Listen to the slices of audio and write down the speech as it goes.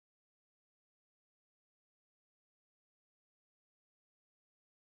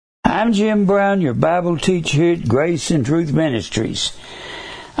I'm Jim Brown, your Bible teacher here at Grace and Truth Ministries.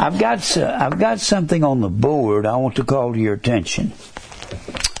 I've got something on the board I want to call to your attention.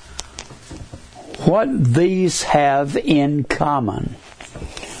 What these have in common.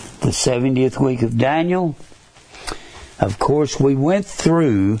 The 70th week of Daniel. Of course, we went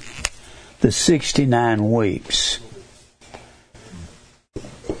through the 69 weeks.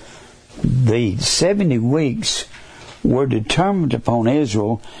 The 70 weeks were determined upon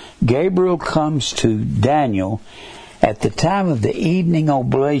Israel. Gabriel comes to Daniel at the time of the evening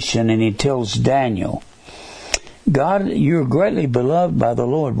oblation, and he tells Daniel, God, you're greatly beloved by the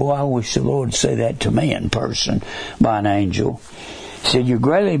Lord. Boy, I wish the Lord would say that to me in person by an angel. He said, you're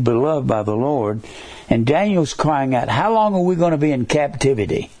greatly beloved by the Lord. And Daniel's crying out, how long are we going to be in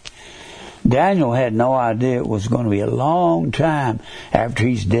captivity? Daniel had no idea it was going to be a long time after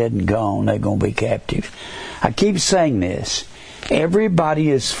he's dead and gone. They're going to be captive. I keep saying this. Everybody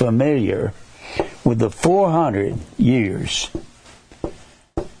is familiar with the 400 years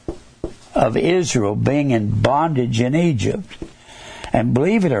of Israel being in bondage in Egypt. And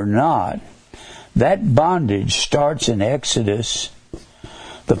believe it or not, that bondage starts in Exodus,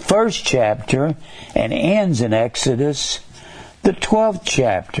 the first chapter, and ends in Exodus, the 12th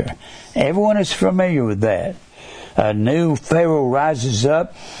chapter. Everyone is familiar with that. A new Pharaoh rises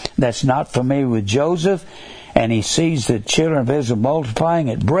up that's not familiar with Joseph, and he sees the children of Israel multiplying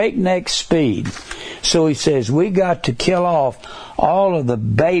at breakneck speed. So he says, we got to kill off all of the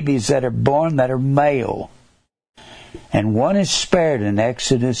babies that are born that are male. And one is spared in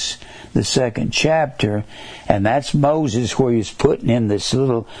Exodus, the 2nd chapter, and that's Moses, where he's putting in this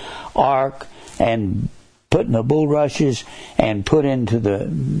little ark and putting the bulrushes and put into the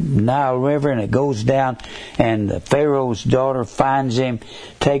Nile River, and it goes down, and the Pharaoh's daughter finds him,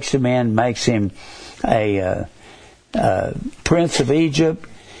 takes him in, makes him a prince of Egypt.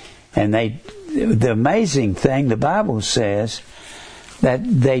 And the amazing thing, the Bible says that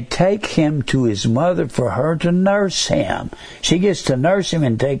they take him to his mother for her to nurse him. She gets to nurse him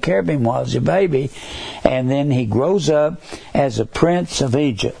and take care of him while he's a baby, and then he grows up as a prince of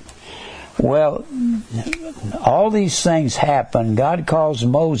Egypt. Well, all these things happen. God calls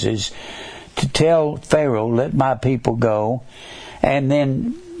Moses to tell Pharaoh, let my people go. And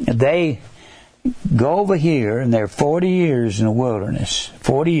then they go over here, and they're 40 years in the wilderness.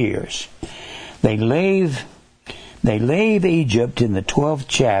 40 years. They leave Egypt in the 12th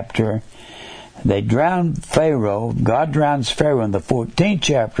chapter. They drown Pharaoh. God drowns Pharaoh in the 14th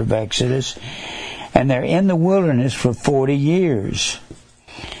chapter of Exodus. And they're in the wilderness for 40 years.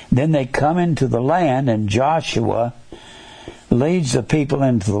 Then they come into the land, and Joshua leads the people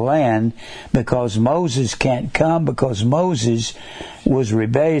into the land because Moses can't come, because Moses was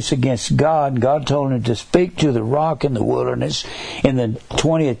rebellious against God. God told him to speak to the rock in the wilderness in the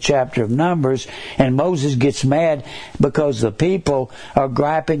 20th chapter of Numbers, and Moses gets mad because the people are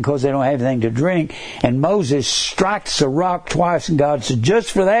griping because they don't have anything to drink, and Moses strikes the rock twice, and God said,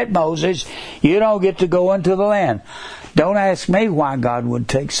 just for that, Moses, you don't get to go into the land. Don't ask me why God would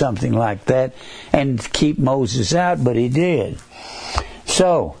take something like that and keep Moses out, but he did.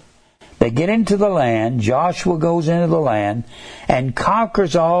 So, they get into the land. Joshua goes into the land and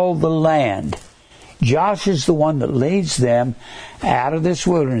conquers all the land. Joshua's the one that leads them out of this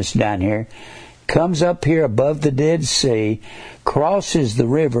wilderness down here, comes up here above the Dead Sea, crosses the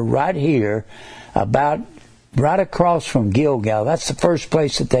river right here, right across from Gilgal. That's the first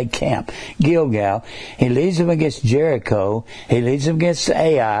place that they camp, Gilgal. He leads them against Jericho. He leads them against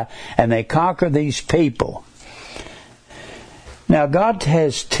Ai, and they conquer these people. Now, God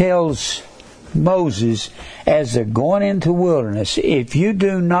tells Moses, as they're going into the wilderness, if you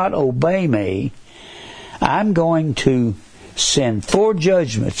do not obey me, I'm going to send 4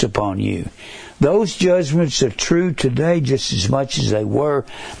 judgments upon you. Those judgments are true today just as much as they were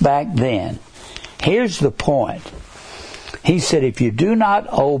back then. Here's the point. He said, if you do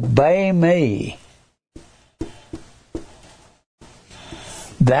not obey me,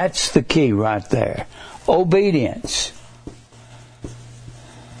 that's the key right there. Obedience.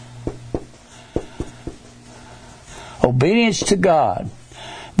 Obedience to God.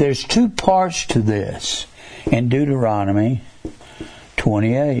 There's 2 parts to this in Deuteronomy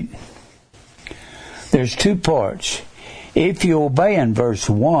 28. There's 2 parts. If you obey in verse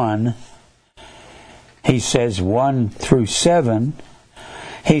 1, he says 1 through 7,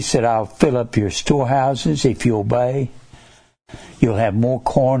 he said, I'll fill up your storehouses if you obey. You'll have more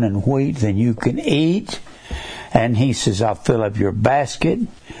corn and wheat than you can eat. And he says, I'll fill up your basket.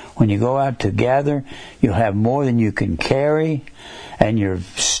 When you go out to gather, you'll have more than you can carry. And your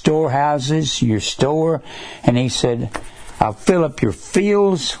storehouses, your store. And he said, I'll fill up your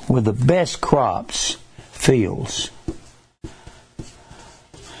fields with the best crops. Fields.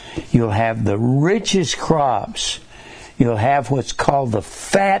 You'll have the richest crops. You'll have what's called the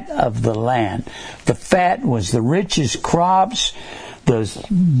fat of the land. The fat was the richest crops, the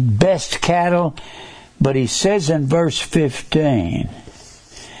best cattle. But he says in verse 15,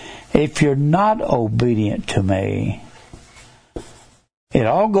 if you're not obedient to me, it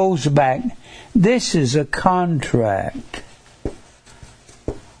all goes back. This is a contract.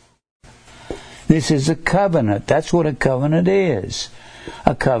 This is a covenant. That's what a covenant is.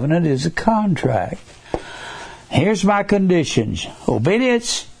 A covenant is a contract. Here's my conditions.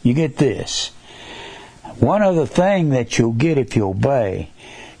 Obedience, you get this. One other thing that you'll get if you obey,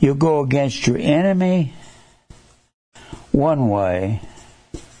 you'll go against your enemy one way,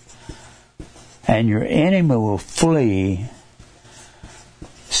 and your enemy will flee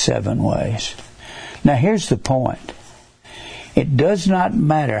 7 ways. Now here's the point. It does not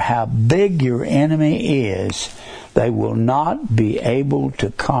matter how big your enemy is, they will not be able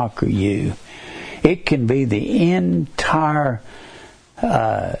to conquer you. It can be the entire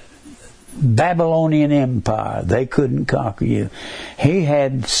Babylonian Empire. They couldn't conquer you. He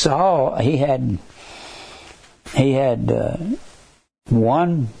had Saul, he had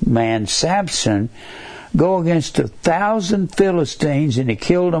one man, Samson, go against 1,000 Philistines, and he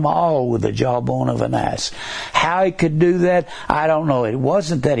killed them all with the jawbone of an ass. How he could do that, I don't know. It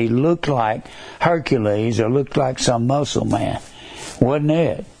wasn't that he looked like Hercules or looked like some muscle man. Wasn't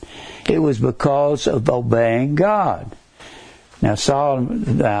it? It was because of obeying God. Now,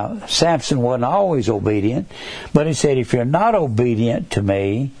 Samson wasn't always obedient, but he said, if you're not obedient to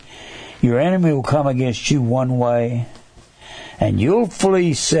me, your enemy will come against you one way, and you'll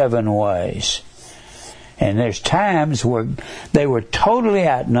flee 7 ways. And there's times where they were totally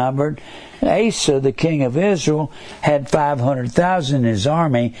outnumbered. Asa, the king of Israel, had 500,000 in his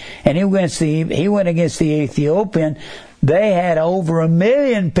army, and he went against the Ethiopian. They had over 1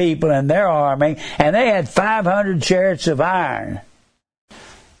 million people in their army, and they had 500 chariots of iron.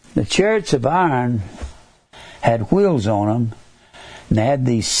 The chariots of iron had wheels on them, and they had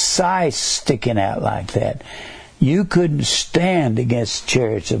these scythes sticking out like that. You couldn't stand against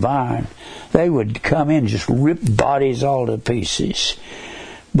chariots of iron. They would come in and just rip bodies all to pieces.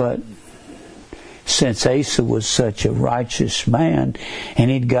 But since Asa was such a righteous man, and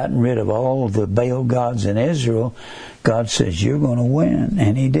he'd gotten rid of all the Baal gods in Israel, God says, you're going to win.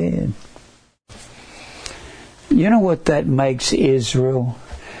 And he did. You know what that makes Israel?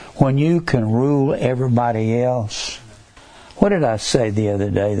 When you can rule everybody else. What did I say the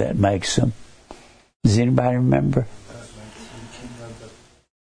other day that makes them? Does anybody remember?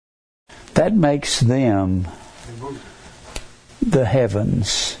 That makes them the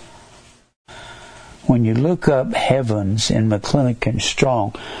heavens. When you look up heavens in McClintock and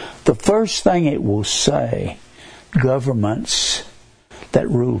Strong, the first thing it will say, governments that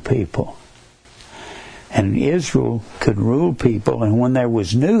rule people. And Israel could rule people, and when there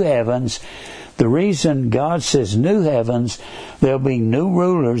was new heavens, the reason God says new heavens, there'll be new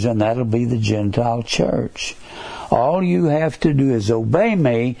rulers, and that'll be the Gentile church. All you have to do is obey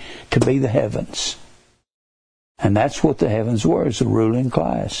me to be the heavens. And that's what the heavens were, is the ruling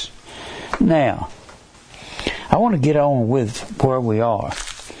class. Now, I want to get on with where we are.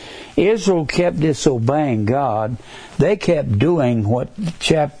 Israel kept disobeying God. They kept doing what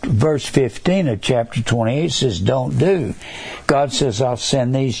verse 15 of chapter 28 says don't do. God says, I'll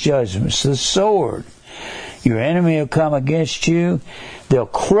send these judgments. The sword. Your enemy will come against you. They'll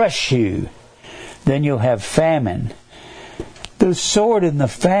crush you. Then you'll have famine. The sword and the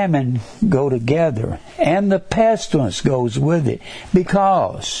famine go together. And the pestilence goes with it.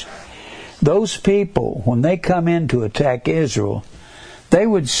 Because those people, when they come in to attack Israel, they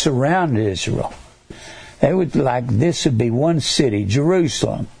would surround Israel. They would, this would be one city,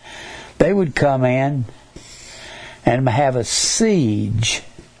 Jerusalem. They would come in and have a siege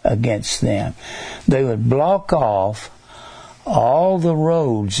against them. They would block off all the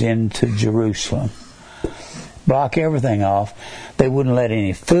roads into Jerusalem. Block everything off. They wouldn't let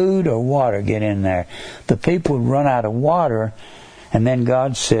any food or water get in there. The people would run out of water, and then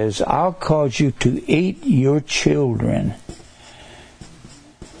God says, I'll cause you to eat your children.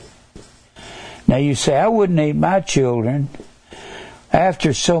 Now you say, I wouldn't eat my children.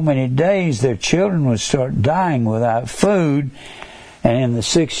 After so many days, their children would start dying without food. And in the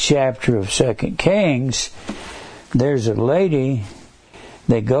 6th chapter of 2 Kings, there's a lady,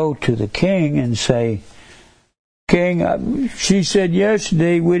 they go to the king and say, King, she said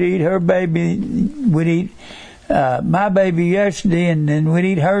yesterday we'd eat her baby, we'd eat my baby yesterday, and then we'd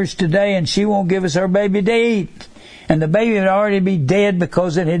eat hers today, and she won't give us her baby to eat. And the baby would already be dead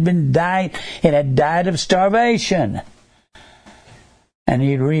because it had died of starvation. And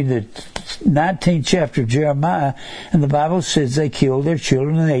you'd read the 19th chapter of Jeremiah, and the Bible says they killed their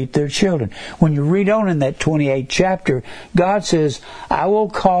children and ate their children. When you read on in that 28th chapter, God says, I will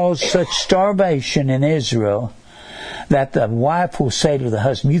cause such starvation in Israel that the wife will say to the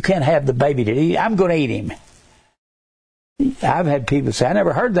husband, you can't have the baby to eat. I'm going to eat him. I've had people say, I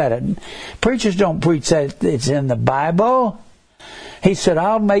never heard that. Preachers don't preach that. It's in the Bible. He said,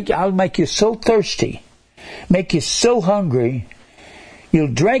 I'll make you so thirsty, make you so hungry, you'll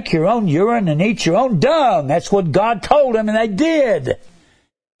drink your own urine and eat your own dung. That's what God told them, and they did.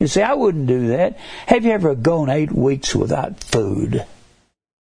 You say, I wouldn't do that. Have you ever gone 8 weeks without food?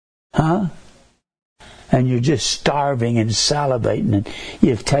 Huh? And you're just starving and salivating, and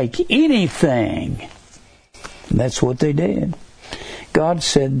you take anything. And that's what they did. God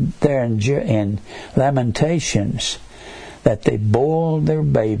said there in Lamentations that they boiled their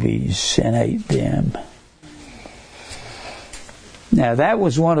babies and ate them. Now that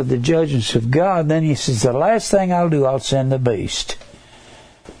was one of the judgments of God. Then he says, the last thing I'll do, I'll send the beast.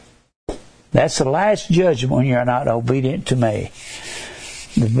 That's the last judgment when you're not obedient to me.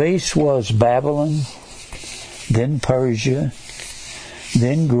 The beast was Babylon, then Persia,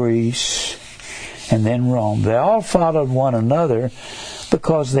 then Greece, and then Rome. They all followed one another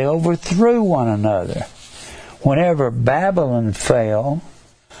because they overthrew one another. Whenever Babylon fell,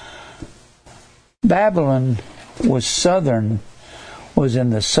 Babylon was in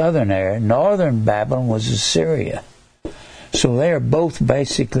the southern area. Northern Babylon was Assyria. So they are both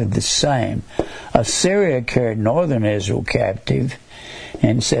basically the same. Assyria carried northern Israel captive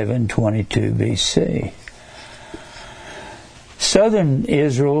in 722 BC. Southern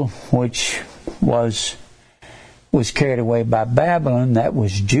Israel, which was carried away by Babylon, that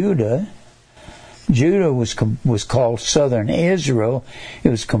was Judah. Judah was called Southern Israel. It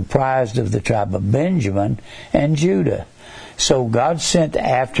was comprised of the tribe of Benjamin and Judah. So God sent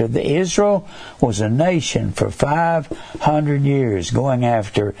after Israel was a nation for 500 years, going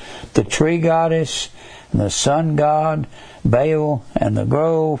after the tree goddess, and the sun god, Baal, and the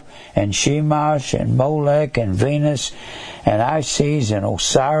grove, and Shemash, and Molech, and Venus, and Isis, and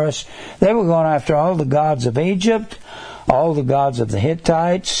Osiris. They were going after all the gods of Egypt, all the gods of the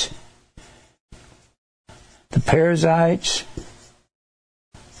Hittites, the Perizzites,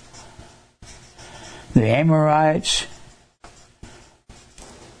 the Amorites.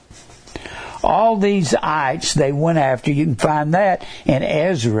 All these ites they went after. You can find that in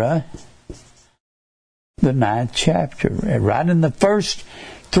Ezra, the 9th chapter. Right in the first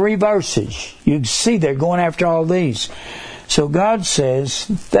 3 verses. You can see they're going after all these. So God says,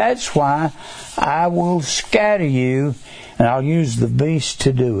 that's why I will scatter you, and I'll use the beast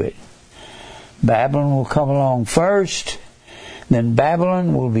to do it. Babylon will come along first, then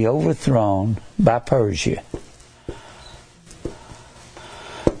Babylon will be overthrown by Persia.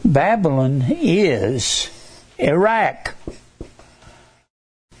 Babylon is Iraq.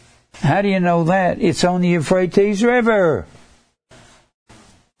 How do you know that? It's on the Euphrates River.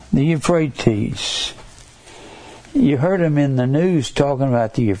 The Euphrates. You heard them in the news talking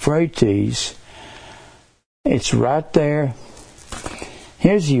about the Euphrates. It's right there.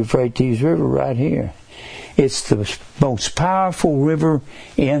 Here's the Euphrates River right here. It's the most powerful river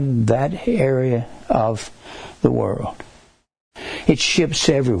in that area of the world. It ships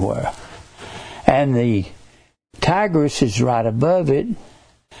everywhere. And the Tigris is right above it.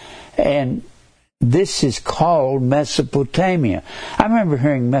 And this is called Mesopotamia. I remember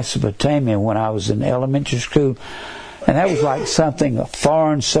hearing Mesopotamia when I was in elementary school. And that was like something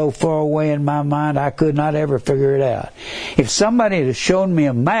foreign, so far away in my mind, I could not ever figure it out. If somebody had shown me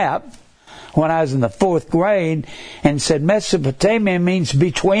a map when I was in the 4th grade and said Mesopotamia means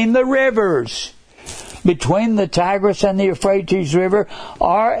between the rivers, between the Tigris and the Euphrates River,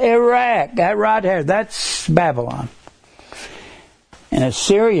 or Iraq, that right there, that's Babylon. And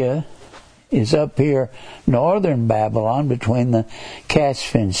Assyria is up here, northern Babylon, between the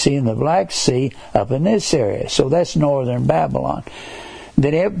Caspian Sea and the Black Sea, up in this area. So that's northern Babylon.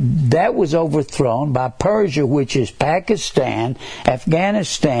 Then that was overthrown by Persia, which is Pakistan,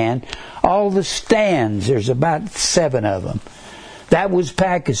 Afghanistan, all the stands. There's about 7 of them. That was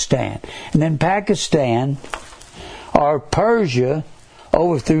Pakistan. And then Pakistan, or Persia,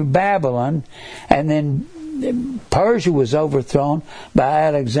 overthrew Babylon, and then Persia was overthrown by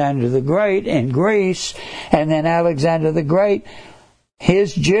Alexander the Great in Greece, and then Alexander the Great,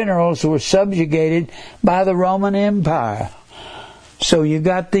 his generals were subjugated by the Roman Empire. So you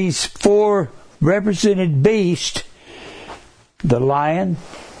got these 4 represented beasts. The lion,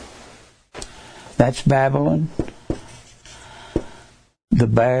 that's Babylon. the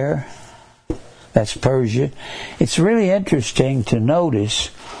bear, that's Persia. It's really interesting to notice,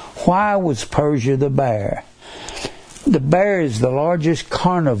 why was Persia the bear? The bear is the largest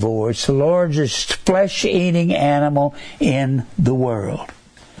carnivore. It's the largest flesh-eating animal in the world.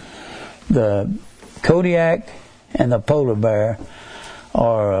 The Kodiak and the polar bear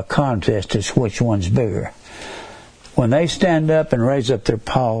are a contest as which one's bigger. When they stand up and raise up their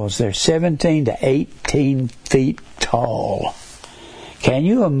paws, they're 17 to 18 feet tall. Can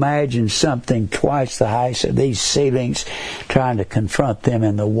you imagine something twice the height of these ceilings trying to confront them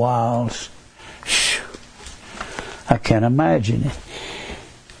in the wilds? I can't imagine it.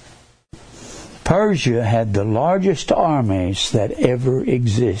 Persia had the largest armies that ever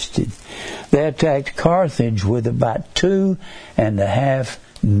existed. They attacked Carthage with about 2.5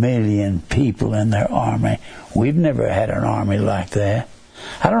 million people in their army. We've never had an army like that.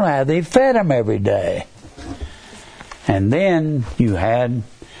 I don't know how they fed them every day. And then you had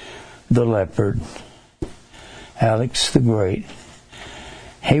the leopard, Alex the Great.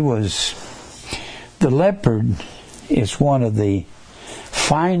 The leopard is one of the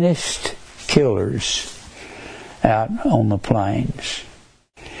finest killers out on the plains.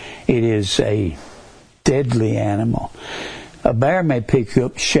 It is a deadly animal. A bear may pick you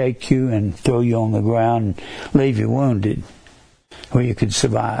up, shake you, and throw you on the ground and leave you wounded, where you could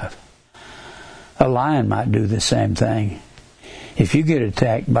survive. A lion might do the same thing. If you get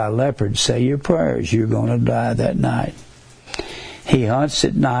attacked by leopards, say your prayers, you're going to die that night. He hunts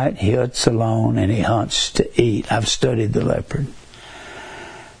at night, he hunts alone, and he hunts to eat. I've studied the leopard.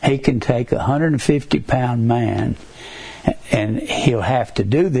 He can take a 150-pound man, and he'll have to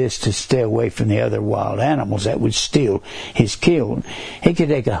do this to stay away from the other wild animals that would steal his kill. He could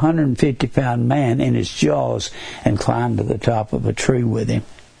take a 150-pound man in his jaws and climb to the top of a tree with him.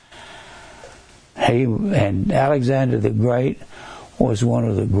 And Alexander the Great was one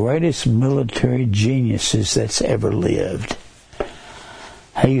of the greatest military geniuses that's ever lived.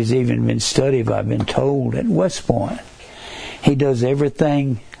 He's even been studied, I've been told, at West Point. He does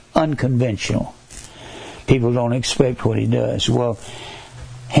everything unconventional. People don't expect what he does. Well,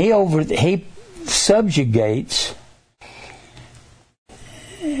 he subjugates,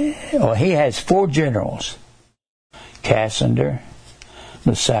 or he has 4 generals: Cassander,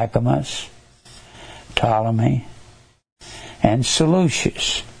 Lysicamus, Ptolemy, and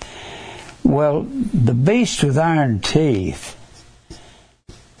Seleucus. Well, the beast with iron teeth,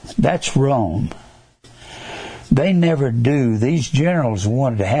 that's Rome. They never do. These generals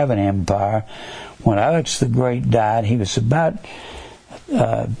wanted to have an empire. When Alex the Great died, he was about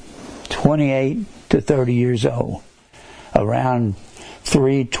 28 to 30 years old. Around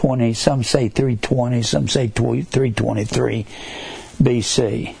 320, some say 320, some say 323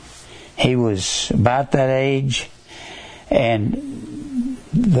 BC. He was about that age. And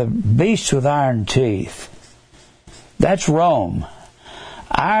the beast with iron teeth, that's Rome.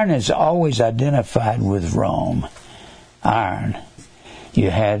 Iron is always identified with Rome. Iron. You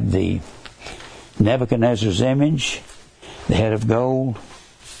had the Nebuchadnezzar's image, the head of gold.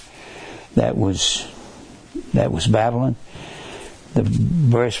 That was Babylon. The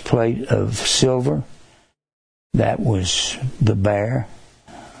breastplate of silver. That was the bear.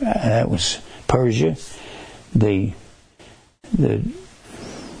 That was Persia. The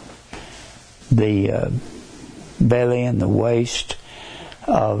belly and the waist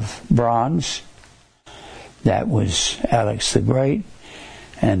of bronze, that was Alex the Great.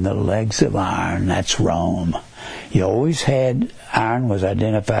 And the legs of iron, that's Rome. You always had, iron was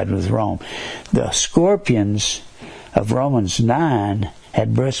identified with Rome. The scorpions of Romans 9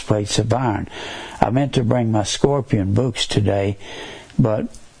 had breastplates of iron. I meant to bring my scorpion books today, but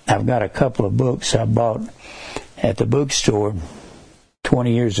I've got a couple of books I bought at the bookstore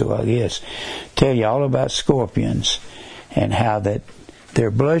 20 years ago, I guess. Tell you all about scorpions and how that their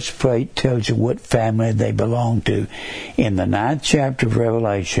breastplate tells you what family they belong to. In the 9th chapter of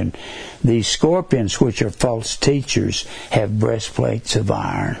Revelation, these scorpions, which are false teachers, have breastplates of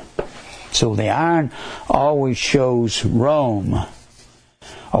iron. So the iron always shows Rome,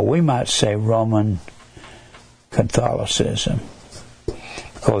 or we might say Roman Catholicism,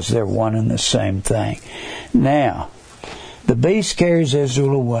 because they're one and the same thing. Now, the beast carries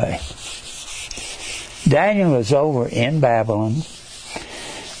Israel away. Daniel is over in Babylon.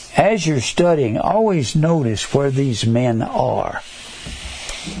 As you're studying, always notice where these men are.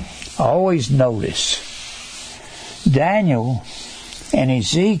 Always notice. Daniel and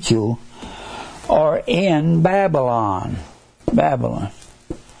Ezekiel are in Babylon. Babylon.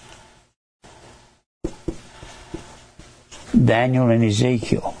 Daniel and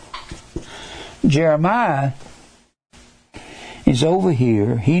Ezekiel. Jeremiah is over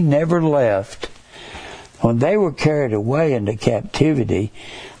here. He never left. When they were carried away into captivity,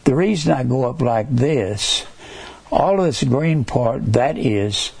 the reason I go up like this, all of this green part, that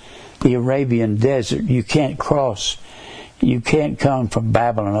is the Arabian desert. You can't cross. You can't come from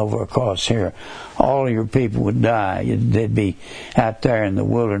Babylon over across here. All of your people would die. They'd be out there in the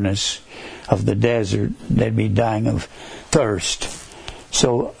wilderness of the desert. They'd be dying of thirst.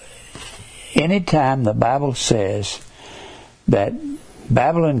 So anytime the Bible says that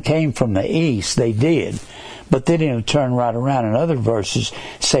Babylon came from the east, they did. But then it'll turn right around in other verses,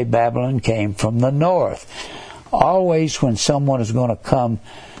 say Babylon came from the north. Always when someone is going to come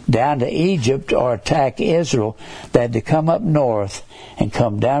down to Egypt or attack Israel, they had to come up north and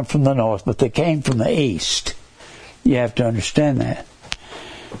come down from the north, but they came from the east. You have to understand that.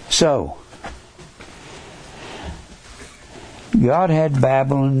 So, God had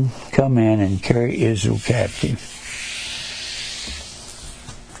Babylon come in and carry Israel captive.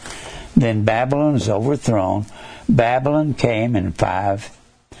 Then Babylon is overthrown. Babylon came in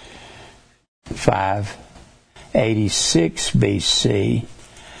 586 BC.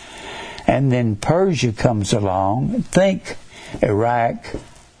 And then Persia comes along. Think Iraq.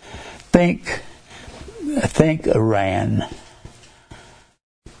 Think Iran.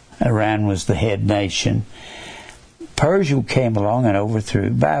 Iran was the head nation. Persia came along and overthrew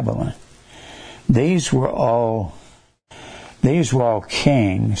Babylon. These were all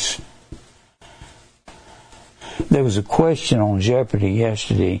kings. There was a question on Jeopardy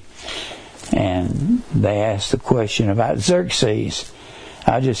yesterday, and they asked the question about Xerxes.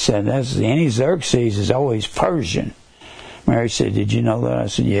 I just said, any Xerxes is always Persian. Mary said, did you know that? I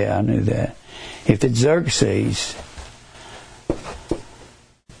said, yeah, I knew that. If it's Xerxes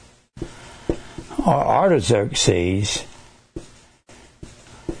or Artaxerxes,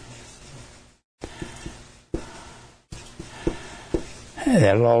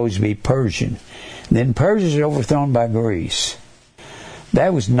 that'll always be Persian. Then Persia is overthrown by Greece.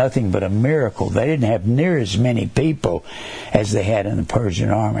 That was nothing but a miracle. They didn't have near as many people as they had in the Persian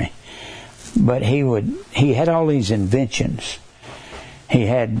army. But he had all these inventions. He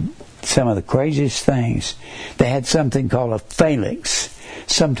had some of the craziest things. They had something called a phalanx.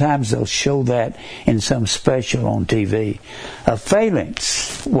 Sometimes they'll show that in some special on TV. A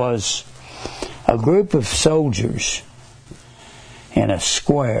phalanx was a group of soldiers in a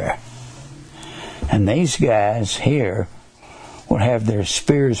square. And these guys here would have their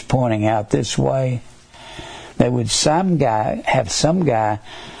spears pointing out this way. They would have some guy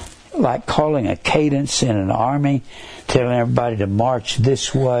like calling a cadence in an army, telling everybody to march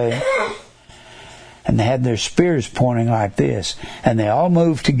this way. And they had their spears pointing like this. And they all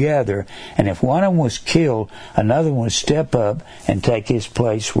moved together. And if one of them was killed, another one would step up and take his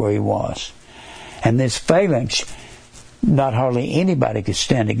place where he was. And this phalanx, not hardly anybody could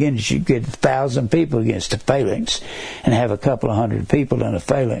stand against. You could get 1,000 people against a phalanx and have a couple of hundred people in a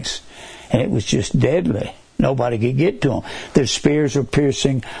phalanx. And it was just deadly. Nobody could get to them. Their spears were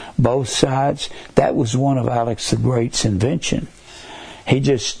piercing both sides. That was one of Alex the Great's invention. He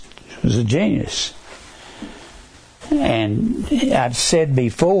just was a genius. And I've said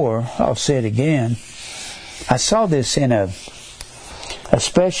before, I'll say it again, I saw this in a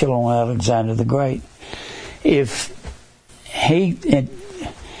special on Alexander the Great. If he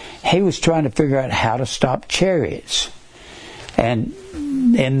was trying to figure out how to stop chariots. And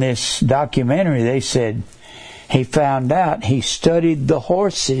in this documentary, they said he found out he studied the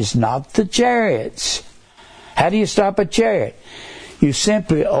horses, not the chariots. How do you stop a chariot? You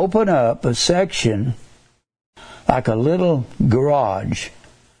simply open up a section like a little garage.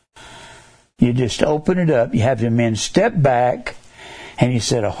 You just open it up. You have the men step back, and you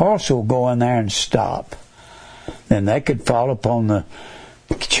said a horse will go in there and stop. Then they could fall upon the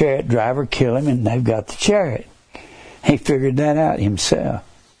chariot driver, kill him, and they've got the chariot. He figured that out himself.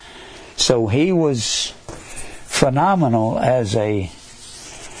 So he was phenomenal as a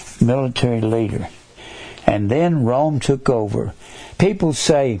military leader. And then Rome took over. People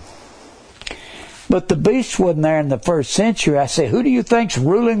say, but the beast wasn't there in the first century. I say, who do you think's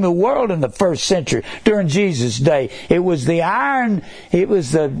ruling the world in the first century during Jesus' day? It was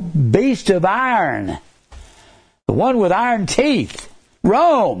the beast of iron. The one with iron teeth.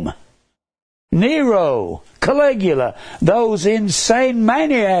 Rome. Nero. Caligula. Those insane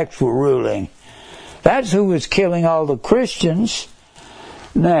maniacs were ruling. That's who was killing all the Christians.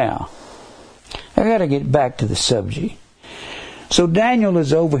 Now, I got to get back to the subject. So Daniel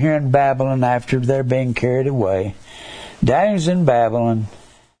is over here in Babylon after they're being carried away. Daniel's in Babylon.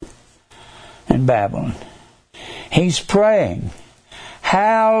 He's praying.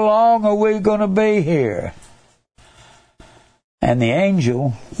 How long are we going to be here? And the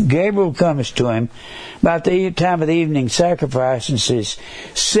angel, Gabriel, comes to him about the time of the evening sacrifice and says,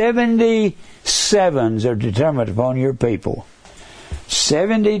 70 sevens are determined upon your people.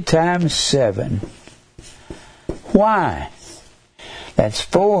 70 times 7. Why? That's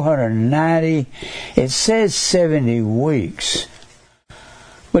 490. It says 70 weeks.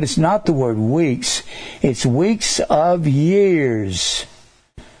 But it's not the word weeks. It's weeks of years.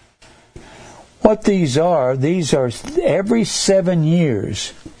 What these are every 7 years.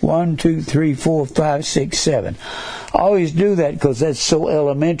 1, 2, 3, 4, 5, 6, 7. I always do that because that's so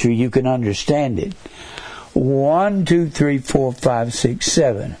elementary you can understand it. 1, 2, 3, 4, 5, 6,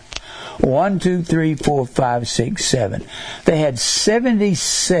 7. 1, 2, 3, 4, 5, 6, 7. They had 70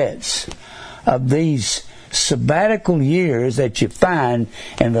 sets of these sabbatical years that you find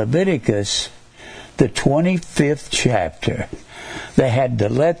in Leviticus, the 25th chapter. They had to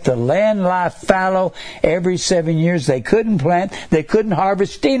let the land lie fallow every 7 years. They couldn't plant. They couldn't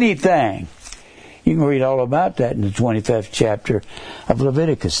harvest anything. You can read all about that in the 25th chapter of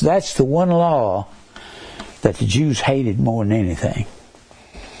Leviticus. That's the one law that the Jews hated more than anything.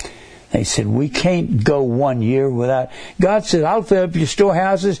 They said, we can't go 1 year without... God said, I'll fill up your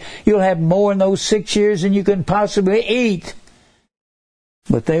storehouses. You'll have more in those 6 years than you can possibly eat.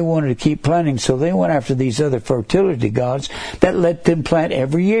 But they wanted to keep planting, so they went after these other fertility gods that let them plant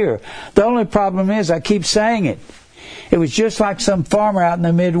every year. The only problem is, I keep saying it, it was just like some farmer out in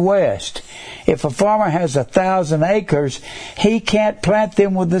the Midwest. If a farmer has 1,000 acres, he can't plant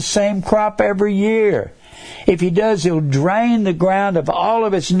them with the same crop every year. If he does, he'll drain the ground of all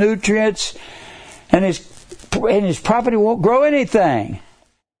of its nutrients, and his property won't grow anything.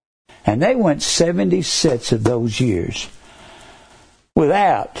 And they went 70 sets of those years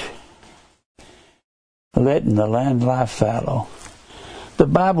without letting the land lie fallow. The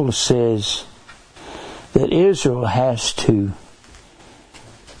Bible says that Israel has to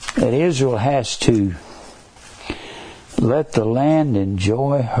let the land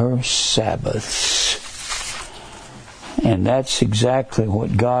enjoy her Sabbaths. And that's exactly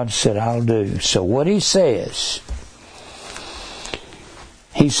what God said, I'll do. So what He says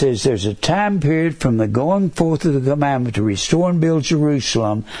there's a time period from the going forth of the commandment to restore and build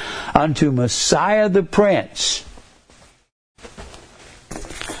Jerusalem unto Messiah the Prince.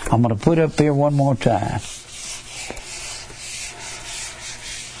 I'm going to put up here one more time.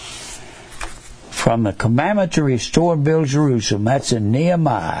 From the commandment to restore and build Jerusalem. That's in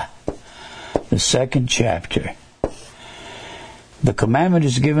Nehemiah, the 2nd chapter. The commandment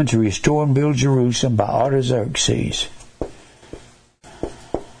is given to restore and build Jerusalem by Artaxerxes.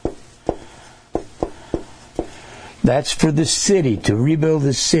 That's for the city, to rebuild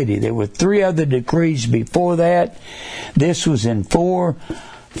the city. There were 3 other decrees before that. This was in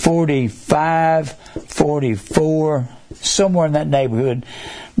 445, 44, somewhere in that neighborhood,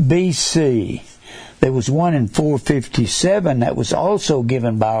 BC. There was one in 457 that was also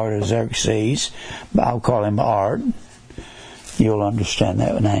given by Artaxerxes. I'll call him Art. You'll understand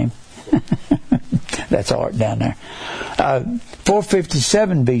that name. That's Art down there.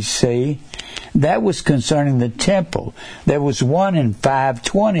 457 BC, that was concerning the temple. There was one in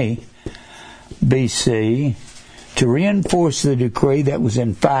 520 BC to reinforce the decree that was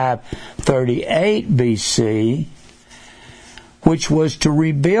in 538 BC, which was to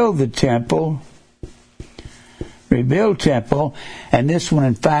rebuild the temple. And this one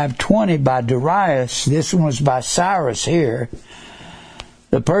in 520 by Darius. This one was by Cyrus here,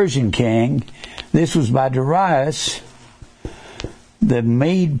 the Persian king. This was by Darius, the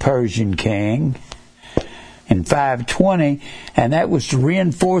Mede-Persian king, in 520, and that was to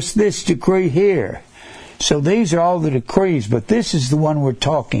reinforce this decree here. So these are all the decrees, but this is the one we're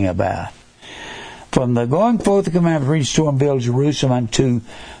talking about. From the going forth the commandment to restore and build Jerusalem unto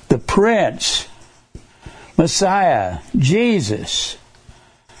the Prince, Messiah, Jesus,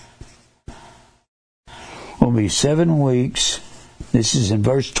 will be 7 weeks. This is in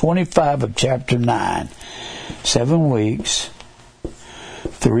verse 25 of chapter 9. 7 weeks,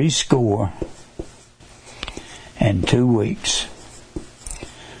 62 weeks.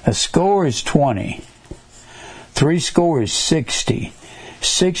 A score is 20. 60.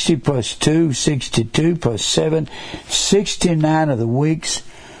 60 plus 2, 62 plus 7, 69 of the weeks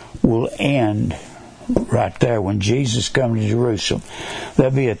will end right there when Jesus comes to Jerusalem.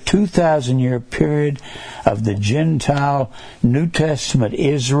 There'll be a 2,000-year period of the Gentile New Testament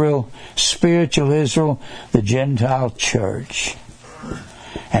Israel, spiritual Israel, the Gentile church.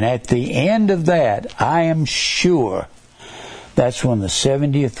 And at the end of that, I am sure that's when the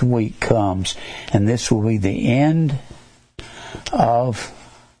 70th week comes, and this will be the end of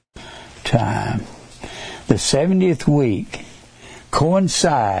time. The 70th week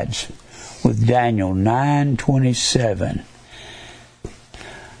coincides with Daniel 9:27.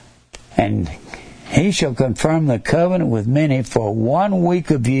 And he shall confirm the covenant with many for 1 week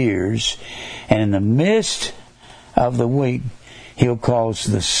of years, and in the midst of the week he'll cause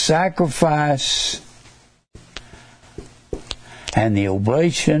the sacrifice and the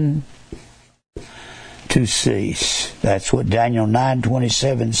oblation to cease. That's what Daniel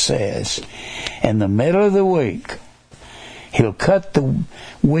 9:27 says. In the middle of the week, he'll cut the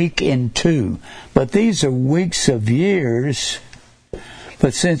week in two. But these are weeks of years.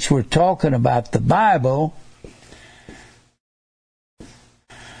 But since we're talking about the Bible,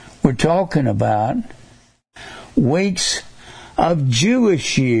 we're talking about weeks of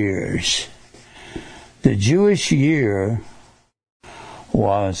Jewish years. The Jewish year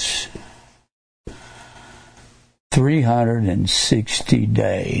was 360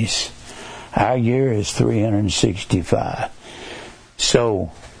 days. Our year is 365.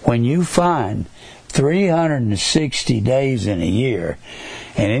 So when you find 360 days in a year,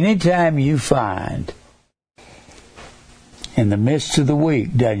 and any time you find in the midst of the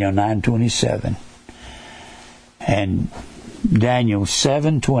week, Daniel 9:27, and Daniel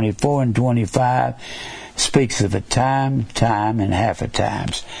 7:24 and 25 speaks of a time, and half a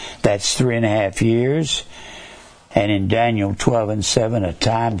times. That's 3.5 years. And in Daniel 12 and 7, a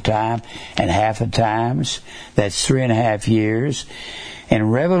time, and half a times. That's 3.5 years. In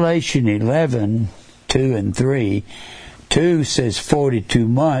Revelation 11, 2 and 3, 2 says 42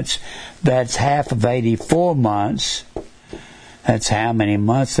 months. That's half of 84 months. That's how many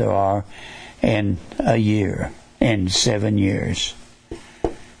months there are in a year, in 7 years.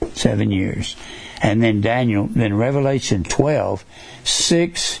 7 years. And then Revelation 12,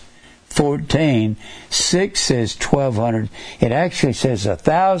 6, 14, 6 says 1,200. It actually says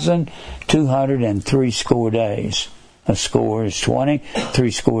 1,203 score days. A score is 20,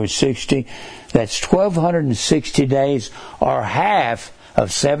 3 score is 60. That's 1,260 days, or half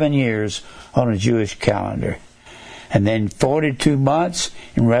of 7 years on a Jewish calendar. And then 42 months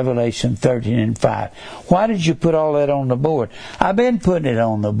in Revelation 13 and 5. Why did you put all that on the board? I've been putting it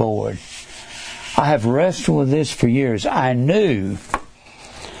on the board. I have wrestled with this for years. I knew,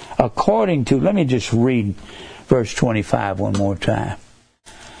 according to, let me just read verse 25 one more time.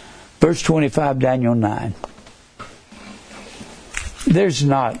 Verse 25, Daniel 9. There's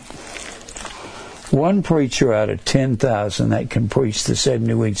not one preacher out of 10,000 that can preach the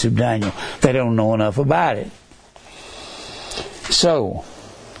 70 weeks of Daniel. They don't know enough about it. So,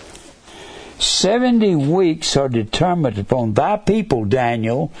 70 weeks are determined upon thy people,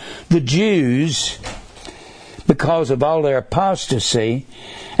 Daniel, the Jews, because of all their apostasy,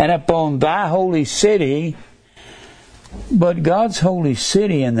 and upon thy holy city. But God's holy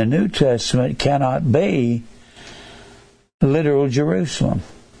city in the New Testament cannot be literal Jerusalem,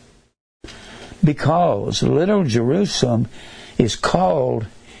 because literal Jerusalem is called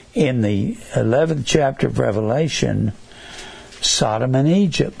in the 11th chapter of Revelation Sodom and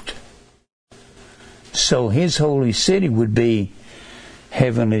Egypt. So his holy city would be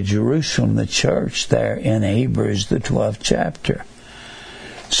heavenly Jerusalem, the church there in Hebrews, the 12th chapter.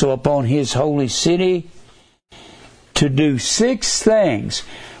 So upon his holy city to do 6 things.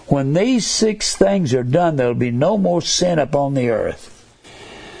 When these 6 things are done, there will be no more sin upon the earth.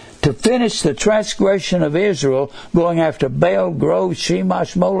 To finish the transgression of Israel, going after Baal, Grove,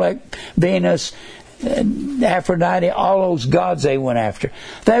 Shemash, Molech, Venus, Aphrodite, all those gods they went after.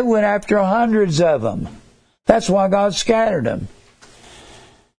 They went after hundreds of them. That's why God scattered them.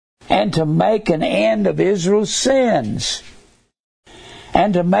 And to make an end of Israel's sins.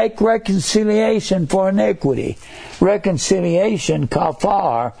 And to make reconciliation for iniquity. Reconciliation,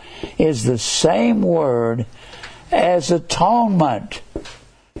 kafar, is the same word as atonement.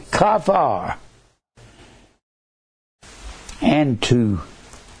 Kafar. And to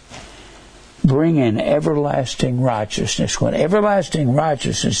bring in everlasting righteousness. When everlasting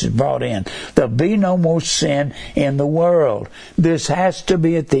righteousness is brought in, there'll be no more sin in the world. This has to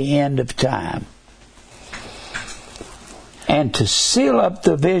be at the end of time. And to seal up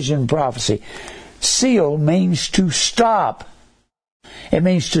the vision prophecy. Seal means to stop. It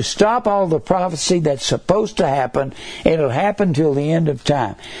means to stop all the prophecy that's supposed to happen. It'll happen till the end of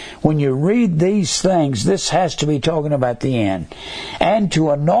time. When you read these things, this has to be talking about the end. And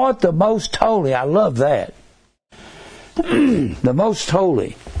to anoint the most holy. I love that. The most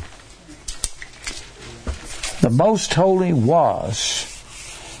holy. The most holy was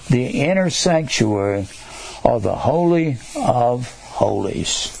the inner sanctuary, or the Holy of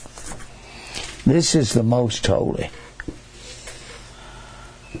Holies. This is the most holy.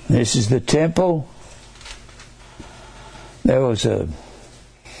 This is the temple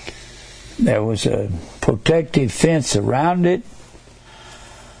there was a protective fence around it.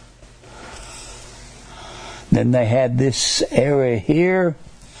 Then they had this area here.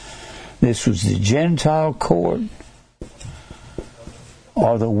 This was the Gentile court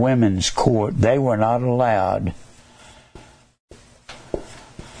or the women's court. They were not allowed.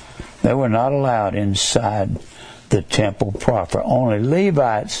 They were not allowed inside the temple proper. Only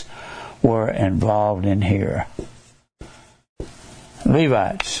Levites were involved in here.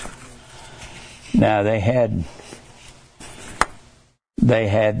 Levites. Now they had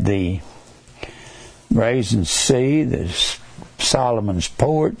the brazen sea, the Solomon's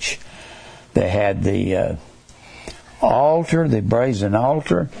porch. They had the altar, the brazen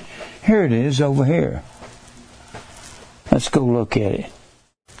altar. Here it is over here. Let's go look at it.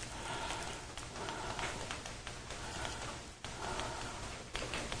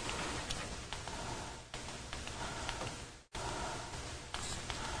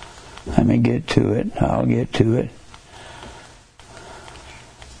 Let me get to it. I'll get to it.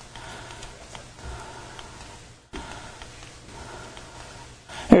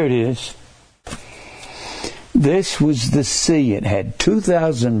 Here it is. This was the sea. It had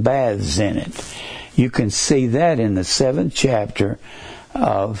 2,000 baths in it. You can see that in the 7th chapter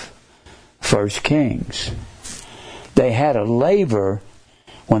of 1 Kings. They had a laver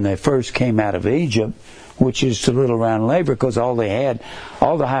when they first came out of Egypt, which is the little round laver, because all the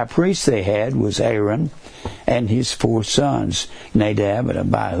high priest they had was Aaron and his 4 sons, Nadab and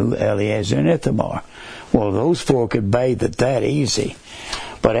Abihu, Eleazar and Ithamar. Well, those 4 could bathe it that easy.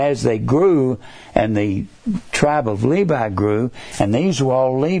 But as they grew, and the tribe of Levi grew, and these were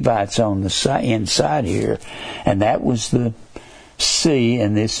all Levites on the inside here, and that was the sea,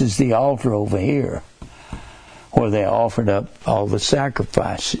 and this is the altar over here, where they offered up all the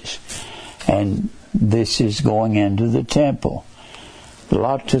sacrifices. And this is going into the temple. A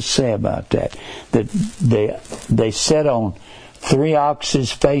lot to say about that. They sat on 3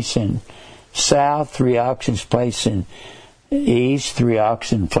 oxes facing south, 3 oxen facing east, 3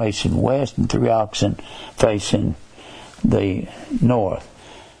 oxen facing west, and 3 oxen facing the north.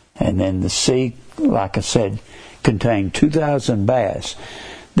 And then the sea, like I said, contained 2,000 baths.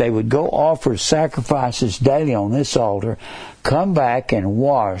 They would go offer sacrifices daily on this altar, come back and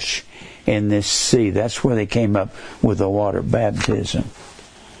wash in this sea. That's where they came up with the water baptism,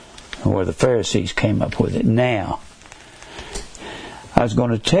 or the Pharisees came up with it. Now, I was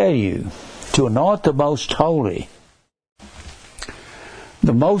going to tell you, to anoint the most holy,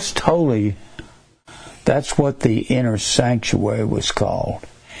 that's what the inner sanctuary was called.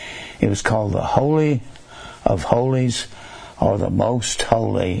 It was called the Holy of Holies, or the Most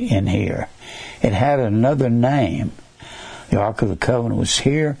Holy in here. It had another name. The Ark of the Covenant was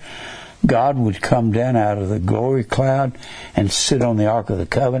here. God would come down out of the glory cloud and sit on the Ark of the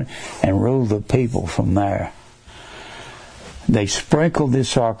Covenant and rule the people from there. They sprinkled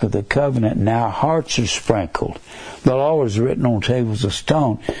this Ark of the Covenant, and our hearts are sprinkled. The law was written on tables of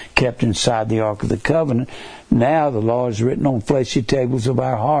stone, kept inside the Ark of the Covenant. Now the law is written on fleshy tables of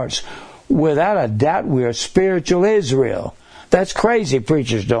our hearts. Without a doubt, we are spiritual Israel. That's crazy.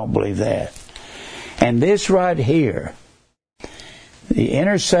 Preachers don't believe that. And this right here, the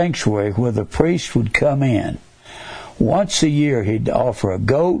inner sanctuary where the priest would come in, once a year he'd offer a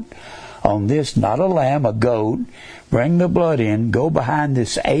goat on this, not a lamb, a goat, bring the blood in, go behind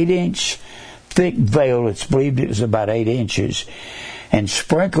this 8-inch thick veil, it's believed it was about 8 inches, and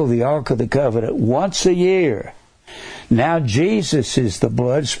sprinkle the Ark of the Covenant once a year. Now Jesus is the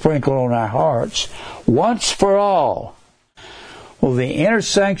blood sprinkled on our hearts once for all. Well, the inner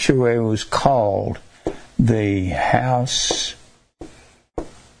sanctuary was called the house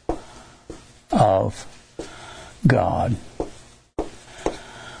of God.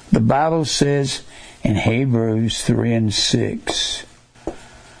 The Bible says in Hebrews 3:6,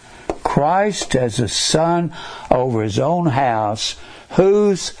 Christ as a son over his own house,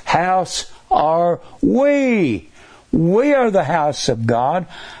 whose house are we? We are the house of God.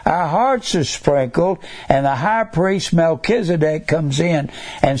 Our hearts are sprinkled, and the high priest Melchizedek comes in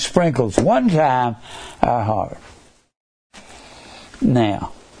and sprinkles one time our heart.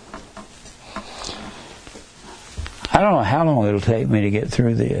 Now, I don't know how long it'll take me to get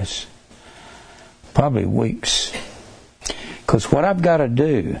through this. Probably weeks. Because what I've got to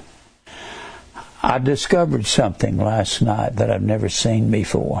do, I discovered something last night that I've never seen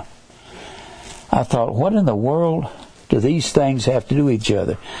before. I thought, what in the world do these things have to do with each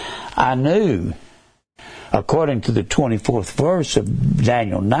other? I knew, according to the 24th verse of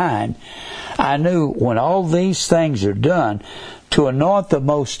Daniel 9, I knew when all these things are done, to anoint the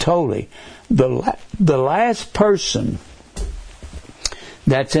most holy, the last person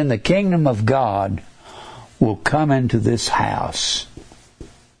that's in the kingdom of God will come into this house.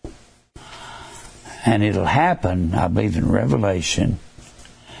 And it'll happen, I believe, in Revelation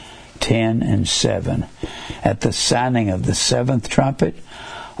 10 and 7. At the sounding of the seventh trumpet,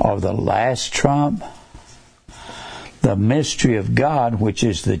 or the last trump, the mystery of God, which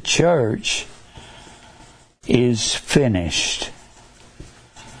is the church, is finished.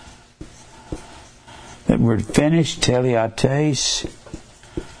 That word finished, teleates,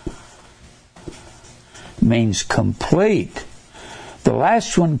 means complete. The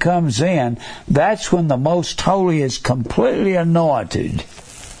last one comes in, that's when the Most Holy is completely anointed.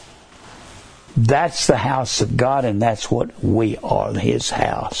 That's the house of God, and that's what we are, His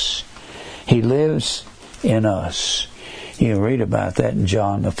house. He lives in us. You read about that in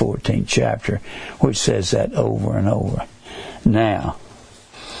John the 14th chapter, which says that over and over. Now,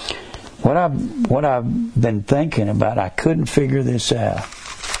 what I've been thinking about, I couldn't figure this out.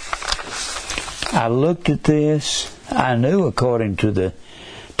 I looked at this. I knew, according to the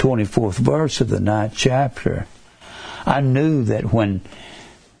 24th verse of the 9th chapter, I knew that when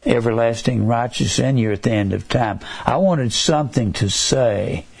everlasting righteous and you're at the end of time, I wanted something to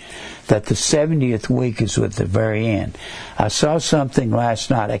say that the 70th week is at the very end. I saw something last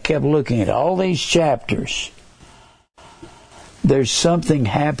night. I kept looking at all these chapters. There's something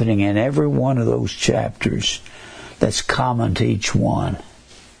happening in every one of those chapters that's common to each one.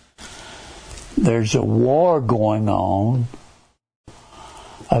 There's a war going on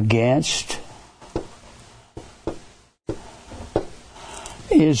against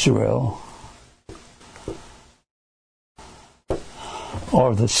Israel,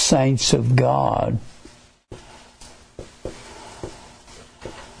 or the saints of God.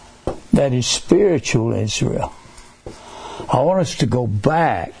 That is spiritual Israel. I want us to go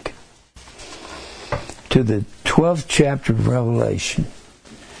back to the 12th chapter of Revelation.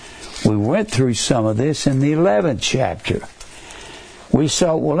 We went through some of this in the 11th chapter. We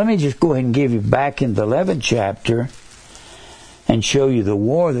saw, well, let me just go ahead and give you back in the 11th chapter and show you the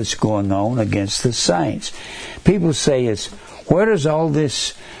war that's going on against the saints. People say, where does all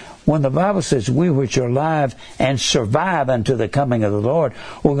this, when the Bible says we which are alive and survive unto the coming of the Lord,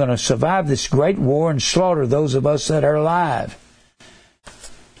 we're going to survive this great war and slaughter those of us that are alive.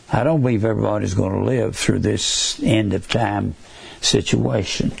 I don't believe everybody's going to live through this end of time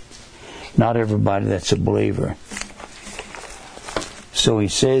situation. Not everybody that's a believer. So he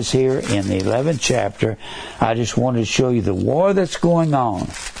says here in the 11th chapter, I just wanted to show you the war that's going on.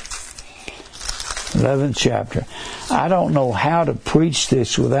 11th chapter. I don't know how to preach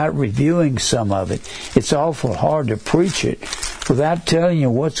this without reviewing some of it. It's awful hard to preach it without telling you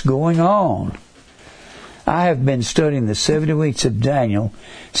what's going on. I have been studying the 70 weeks of Daniel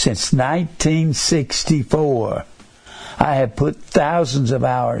since 1964. I have put thousands of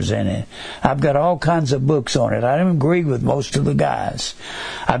hours in it. I've got all kinds of books on it. I don't agree with most of the guys.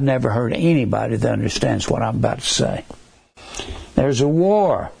 I've never heard anybody that understands what I'm about to say. There's a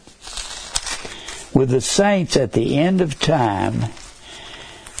war with the saints at the end of time,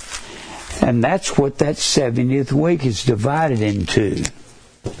 and that's what that 70th week is divided into.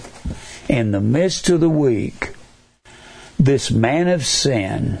 In the midst of the week, this man of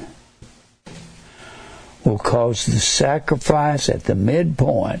sin will cause the sacrifice at the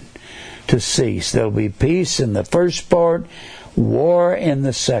midpoint to cease. There'll be peace in the first part, war in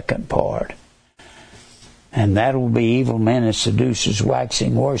the second part. And that'll be evil men and seducers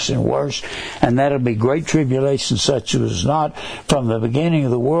waxing worse and worse. And that'll be great tribulation such as was not from the beginning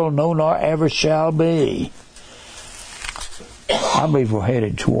of the world, no, nor ever shall be. I believe we're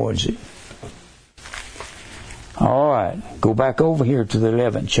headed towards it. All right, go back over here to the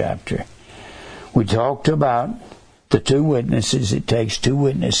 11th chapter. We talked about the two witnesses. It takes two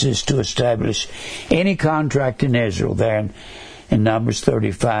witnesses to establish any contract in Israel there in Numbers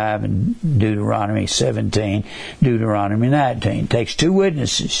 35 and Deuteronomy 17, Deuteronomy 19. It takes two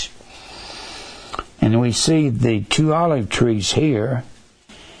witnesses. And we see the two olive trees here.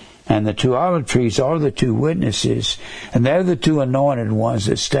 And the two olive trees are the two witnesses. And they're the two anointed ones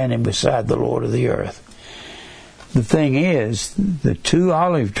that's standing beside the Lord of the earth. The thing is, the two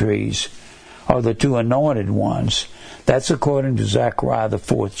olive trees are the two anointed ones. That's according to Zechariah the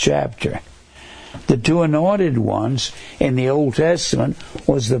 4th chapter. The two anointed ones in the Old Testament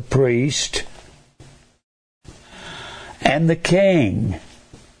was the priest and the king.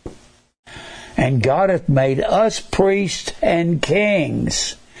 And God hath made us priests and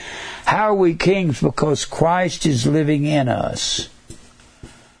kings. How are we kings? Because Christ is living in us.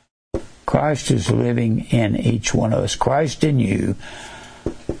 Christ is living in each one of us. Christ in you,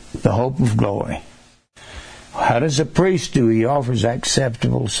 the hope of glory. How does a priest do? He offers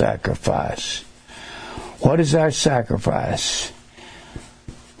acceptable sacrifice. What is our sacrifice?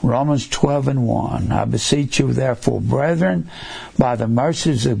 Romans 12:1. I beseech you, therefore, brethren, by the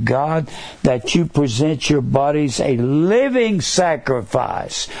mercies of God, that you present your bodies a living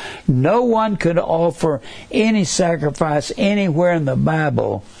sacrifice. No one could offer any sacrifice anywhere in the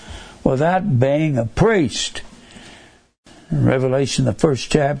Bible without being a priest. In Revelation, the 1st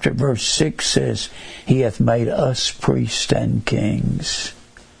chapter, verse 6 says, He hath made us priests and kings.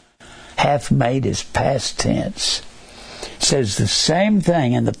 Hath made is past tense. Says the same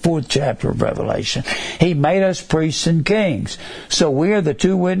thing in the 4th chapter of Revelation. He made us priests and kings. So we are the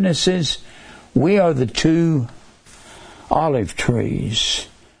two witnesses. We are the two olive trees.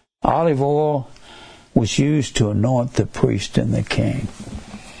 Olive oil was used to anoint the priest and the king.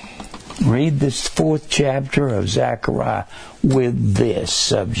 Read this 4th chapter of Zechariah with this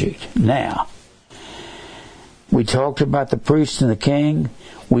subject. Now, we talked about the priest and the king.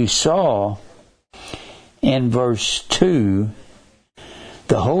 We saw in verse 2,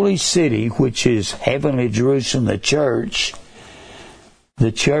 the holy city, which is heavenly Jerusalem, the church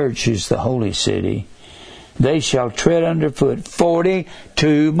is the holy city. They shall tread underfoot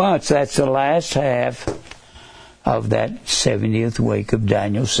 42 months. That's the last half of that 70th week of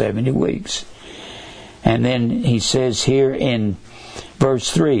Daniel's 70 weeks. And then he says here in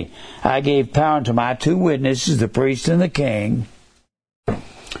verse 3, I gave power unto my two witnesses, the priest and the king,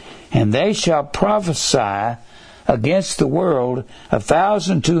 and they shall prophesy against the world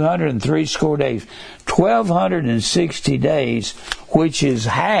 1,260 days, 1,260 days, which is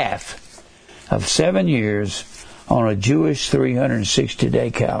half of 7 years on a Jewish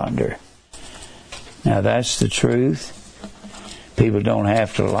 360-day calendar. Now that's the truth. People don't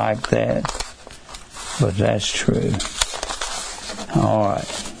have to like that, but that's true. All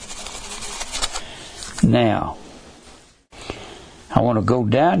right. Now, I want to go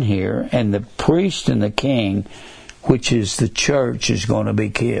down here, and the priest and the king, which is the church, is going to be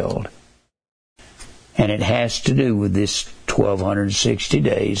killed. And it has to do with this 1,260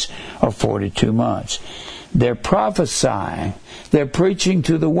 days or 42 months. They're prophesying. They're preaching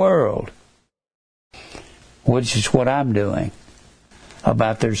to the world, which is what I'm doing,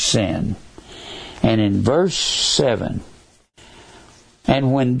 about their sin. And in verse 7,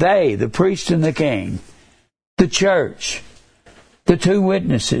 and when they, the priest and the king, the church, the two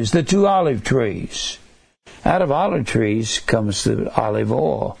witnesses, the two olive trees. Out of olive trees comes the olive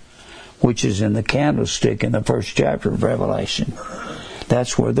oil, which is in the candlestick in the 1st chapter of Revelation.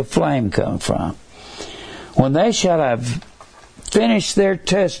 That's where the flame comes from. When they shall have finished their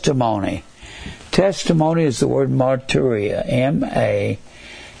testimony. Testimony is the word martyria, M-A-T-U-R-I-A.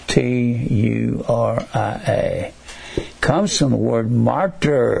 Comes from the word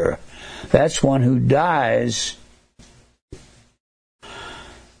martyr. That's one who dies.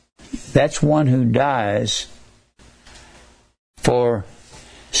 That's one who dies for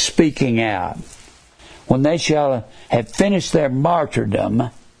speaking out. When they shall have finished their martyrdom,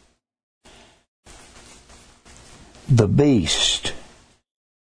 the beast,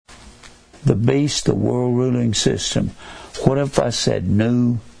 the world ruling system. What if I said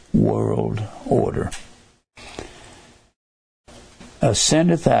New World Order?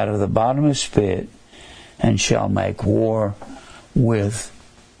 Ascendeth out of the bottomless pit and shall make war with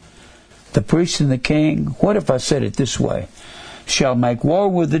the priest and the king. What if I said it this way? Shall make war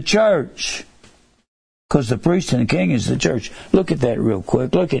with the church. Because the priest and the king is the church. Look at that real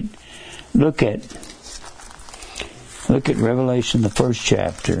quick. Look at Revelation, the 1st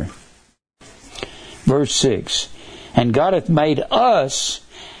chapter. Verse 6. And God hath made us,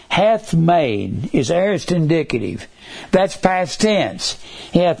 hath made, is aorist indicative. That's past tense.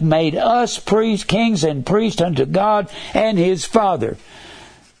 He hath made us priests, kings and priests unto God and His Father.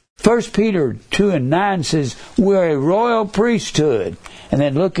 1 Peter 2:9 says, we're a royal priesthood. And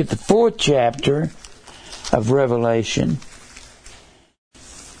then look at the 4th chapter of Revelation.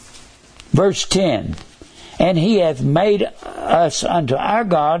 Verse 10. And He hath made us unto our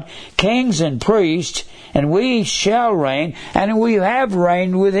God kings and priests, and we shall reign, and we have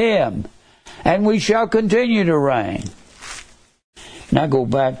reigned with Him, and we shall continue to reign. Now go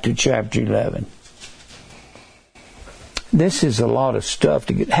back to chapter 11. This is a lot of stuff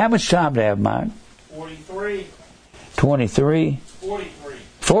to get. How much time do I have, Mike? 43. 23? 43.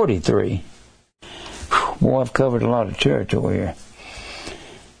 43. Boy, I've covered a lot of territory here.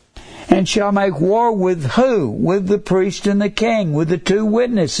 And shall make war with who? With the priest and the king, with the two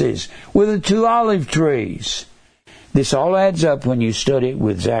witnesses, with the two olive trees. This all adds up when you study it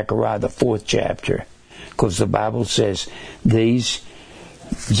with Zechariah, the 4th chapter. Because the Bible says these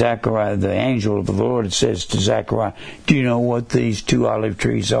Zechariah, the angel of the Lord, says to Zechariah, do you know what these 2 olive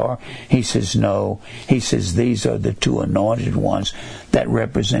trees are? He says, no. He says, these are the 2 anointed ones that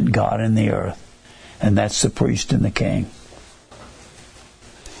represent God in the earth. And that's the priest and the king.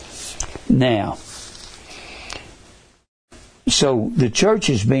 Now, so the church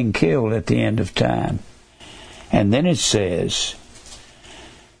is being killed at the end of time. And then it says,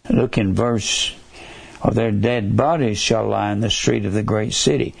 look in verse, or their dead bodies shall lie in the street of the great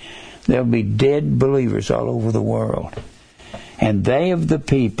city. There'll be dead believers all over the world. And they of the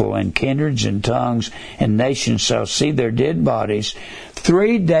people and kindreds and tongues and nations shall see their dead bodies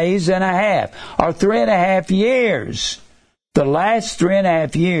 3 days and a half, or 3.5 years. The last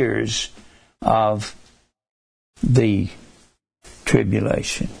 3.5 years of the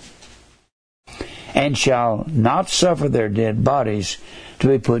tribulation. And shall not suffer their dead bodies to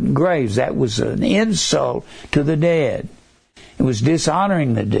be put in graves. That was an insult to the dead. It was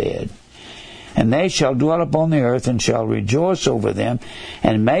dishonoring the dead. And they shall dwell upon the earth and shall rejoice over them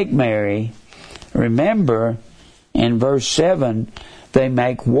and make merry. Remember, in verse 7, they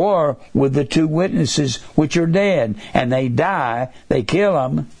make war with the 2 witnesses which are dead. And they die, they kill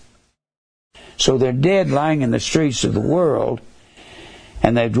them. So they're dead lying in the streets of the world.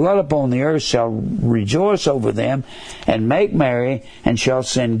 And they dwell upon the earth shall rejoice over them and make merry and shall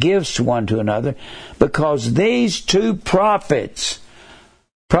send gifts one to another, because these 2 prophets,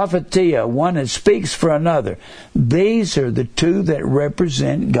 prophetia, one that speaks for another, these are the 2 that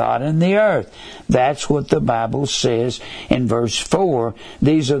represent God in the earth. That's what the Bible says in verse 4.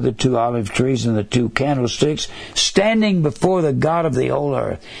 These are the 2 olive trees and the 2 candlesticks standing before the God of the whole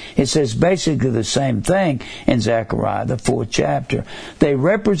earth. It says basically the same thing in Zechariah, the 4th chapter. They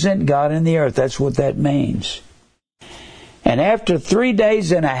represent God in the earth. That's what that means. And after 3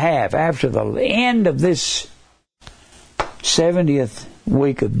 days and a half, after the end of this 70th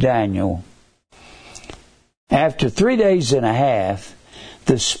week of Daniel, after 3 days and a half,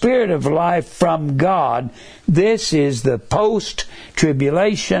 the Spirit of life from God, this is the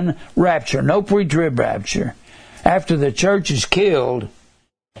post-tribulation rapture, no pre-trib rapture. After the church is killed,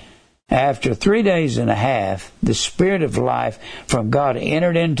 after 3 days and a half, the Spirit of life from God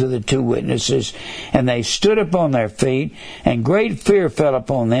entered into the 2 witnesses, and they stood upon their feet, and great fear fell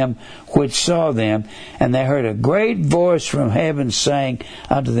upon them which saw them, and they heard a great voice from heaven saying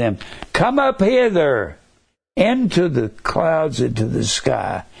unto them, Come up hither into the clouds, into the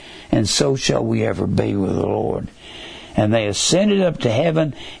sky, and so shall we ever be with the Lord. And they ascended up to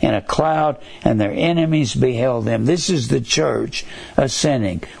heaven in a cloud, and their enemies beheld them. This is the church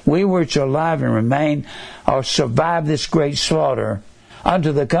ascending. We which are alive and remain, or survive this great slaughter,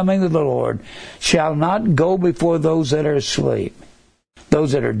 unto the coming of the Lord, shall not go before those that are asleep,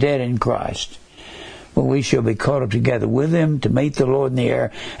 those that are dead in Christ. But we shall be caught up together with them to meet the Lord in the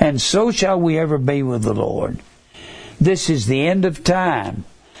air, and so shall we ever be with the Lord. This is the end of time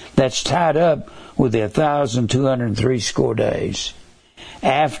that's tied up with the 1,260 days.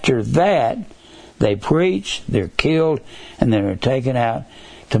 After that, they preach, they're killed, and they're taken out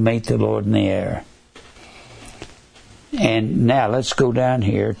to meet the Lord in the air. And now let's go down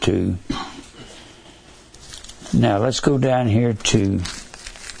here to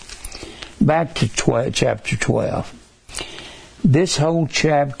back to chapter 12. This whole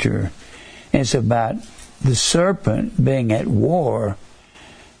chapter is about the serpent being at war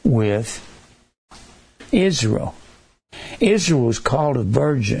with Israel. Israel was called a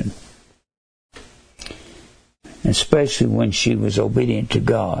virgin, especially when she was obedient to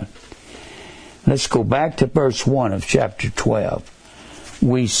God. Let's go back to verse 1 of chapter 12.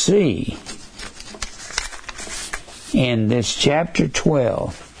 We see in this chapter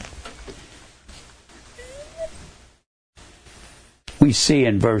 12, we see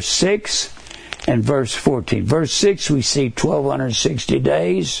in verse 6 and verse 14. Verse 6, we see 1,260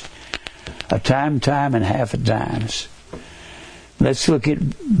 days, a time, and half a times. Let's look at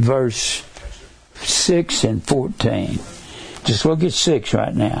verse 6 and 14. Just look at 6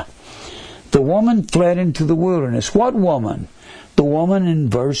 right now. The woman fled into the wilderness. What woman? The woman in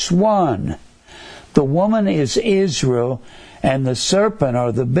verse 1. The woman is Israel, and the serpent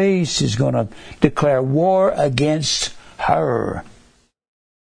or the beast is going to declare war against her.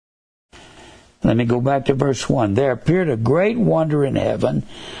 Let me go back to verse 1. There appeared a great wonder in heaven,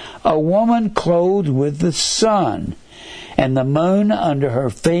 a woman clothed with the sun, and the moon under her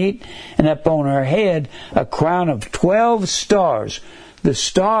feet, and upon her head a crown of 12 stars. The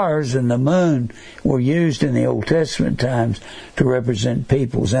stars and the moon were used in the Old Testament times to represent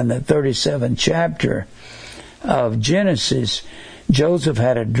peoples. In the 37th chapter of Genesis, Joseph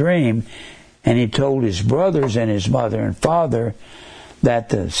had a dream, and he told his brothers and his mother and father that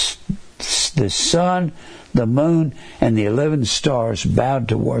the sun, the moon, and the 11 stars bowed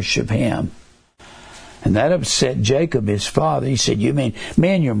to worship him. And that upset Jacob, his father. He said, "You mean me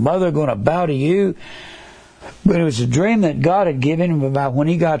and your mother are going to bow to you?" But it was a dream that God had given him about when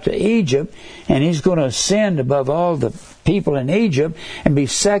he got to Egypt, and he's going to ascend above all the people in Egypt and be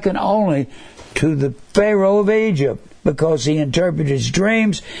second only to the Pharaoh of Egypt, because he interpreted his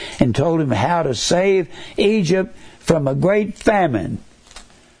dreams and told him how to save Egypt from a great famine,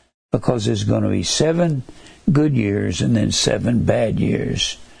 because there's going to be 7 good years and then 7 bad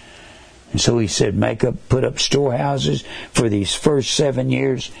years. And so he said, put up storehouses for these first 7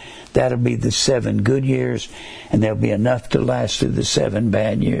 years. That'll be the 7 good years, and there'll be enough to last through the 7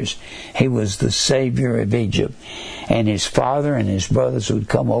 bad years. He was the savior of Egypt. And his father and his brothers would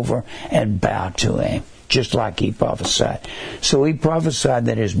come over and bow to him, just like he prophesied. So he prophesied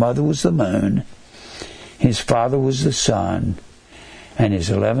that his mother was the moon, his father was the sun, and his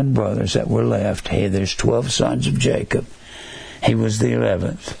 11 brothers that were left. Hey, there's 12 sons of Jacob. He was the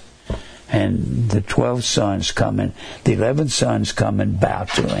 11th. And the 12 sons come and the 11 sons come and bow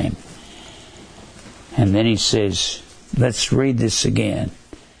to him. And then he says, let's read this again.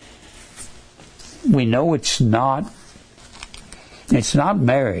 We know it's not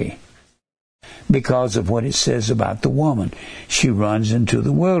Mary, because of what it says about the woman. She runs into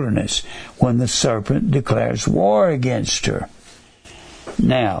the wilderness when the serpent declares war against her.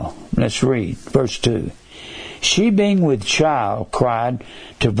 Now, let's read verse 2. She, being with child, cried,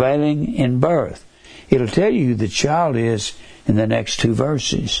 travailing in birth. It'll tell you who the child is in the next 2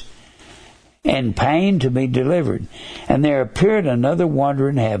 verses. And pain to be delivered. And there appeared another wonder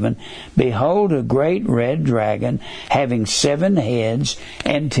in heaven. Behold, a great red dragon, having 7 heads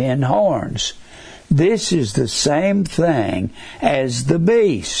and 10 horns. This is the same thing as the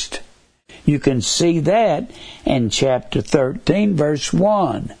beast. You can see that in chapter 13, verse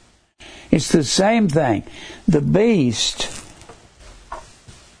 1. It's the same thing. The beast,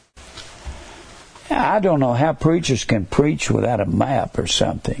 I don't know how preachers can preach without a map or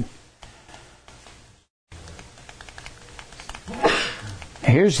something.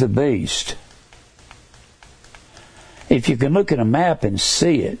 Here's the beast. If you can look at a map and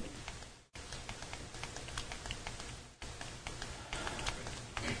see it,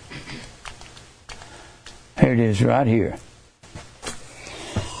 here it is right here.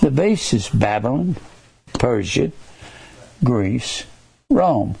 The beast is Babylon, Persia, Greece,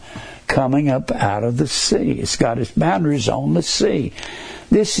 Rome, coming up out of the sea. It's got its boundaries on the sea.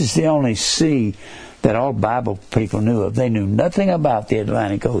 This is the only sea that all Bible people knew of. They knew nothing about the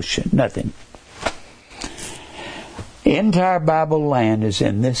Atlantic Ocean, nothing. The entire Bible land is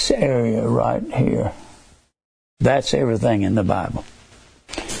in this area right here. That's everything in the Bible.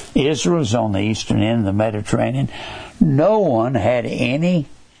 Israel is on the eastern end of the Mediterranean. No one had any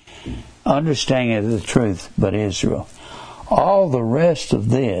understanding of the truth but Israel. All the rest of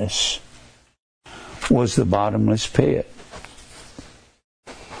this was the bottomless pit.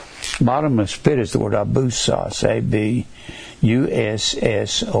 Bottomless pit is the word abussos, A-B-U-S-S-O-S.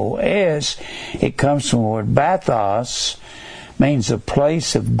 It comes from the word bathos, means a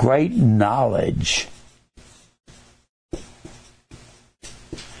place of great knowledge.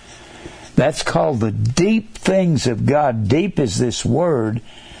 That's called the deep things of God. Deep is this word,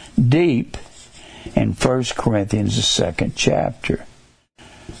 deep, in 1 Corinthians, the 2nd chapter.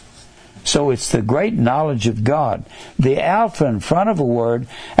 So it's the great knowledge of God. The alpha in front of a word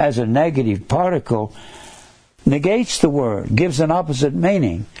as a negative particle negates the word, gives an opposite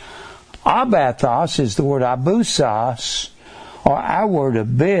meaning. Abathos is the word abussos, or our word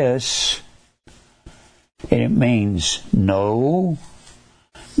abyss, and it means know,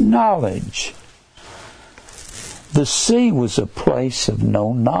 knowledge. The sea was a place of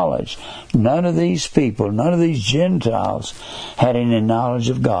no knowledge. None of these people, none of these Gentiles had any knowledge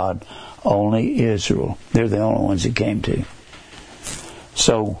of God. Only Israel. They're the only ones it came to.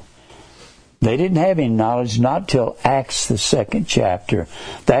 So, they didn't have any knowledge not till Acts, the 2nd chapter.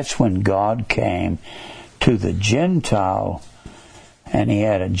 That's when God came to the Gentile, and he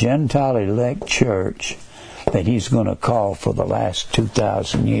had a Gentile elect church that he's going to call for the last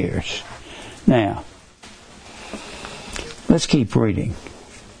 2,000 years. Now, let's keep reading.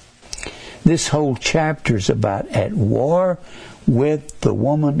 This whole chapter is about at war with the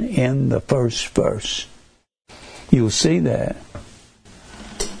woman in the first verse. You'll see that.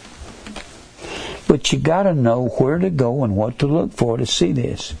 But you got to know where to go and what to look for to see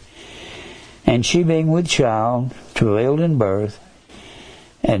this. And she, being with child, travailed in birth.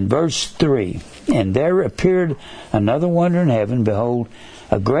 And verse 3, and there appeared another wonder in heaven, behold,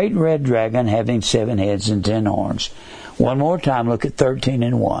 a great red dragon having 7 heads and 10 horns. One more time, look at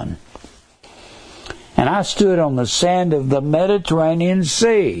 13:1. And I stood on the sand of the Mediterranean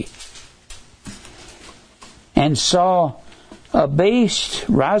Sea and saw a beast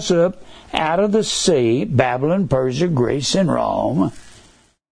rise up out of the sea, Babylon, Persia, Greece, and Rome,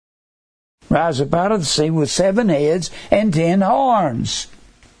 rise up out of the sea with 7 heads and 10 horns.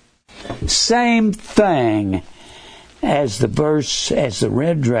 Same thing as the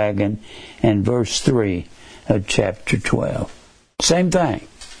red dragon in verse 3 of chapter 12. Same thing.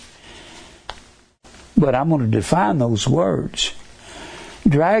 But I'm going to define those words.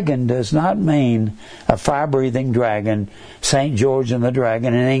 Dragon does not mean a fire-breathing dragon, St. George and the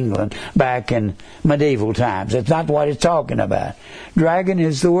Dragon in England back in medieval times. That's not what it's talking about. Dragon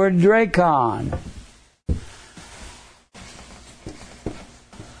is the word drakon.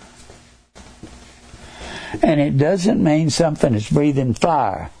 And it doesn't mean something that's breathing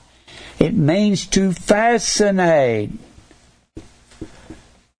fire. It means to fascinate.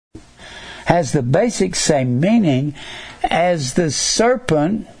 Has the basic same meaning as the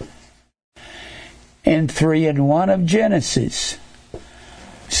serpent in 3:1 of Genesis.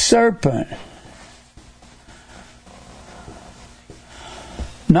 Serpent.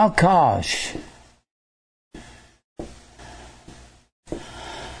 Nakash.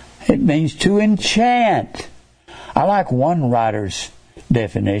 It means to enchant. I like one writer's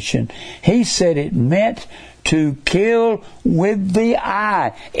definition. He said it meant to kill with the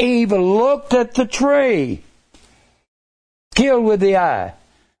eye. Eve looked at the tree. Kill with the eye.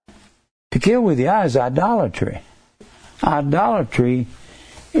 To kill with the eye is idolatry. Idolatry,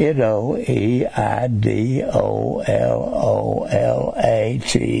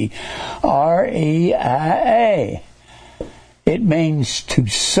 Idololatratia. It means to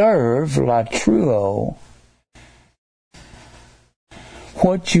serve, latruo,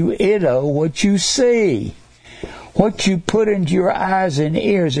 what you see. What you put into your eyes and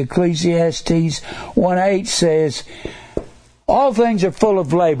ears. Ecclesiastes 1:8 says, all things are full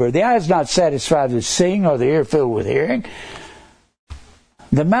of labor. The eye is not satisfied with seeing, or the ear filled with hearing.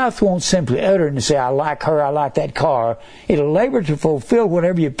 The mouth won't simply utter and say, I like her, I like that car. It'll labor to fulfill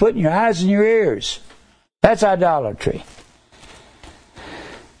whatever you put in your eyes and your ears. That's idolatry.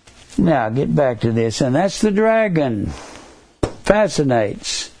 Now, get back to this, and that's the dragon.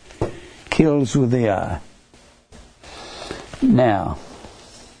 Fascinates. Kills with the eye. Now,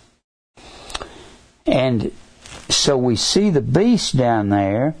 and so we see the beast down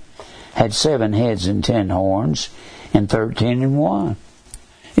there had 7 heads and 10 horns in 13:1.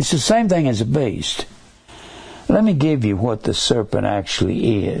 It's the same thing as a beast. Let me give you what the serpent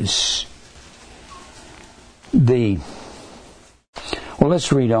actually is.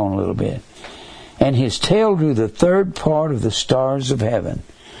 Let's read on a little bit. And his tail drew the 3rd part of the stars of heaven,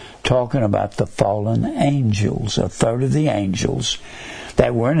 talking about the fallen angels. 1/3 of the angels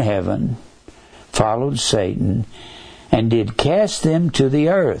that were in heaven followed Satan and did cast them to the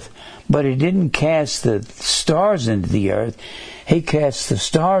earth. But he didn't cast the stars into the earth. He cast the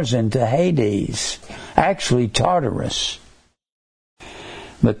stars into Hades, actually Tartarus.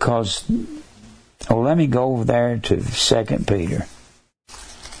 Because, let me go over there to 2 Peter.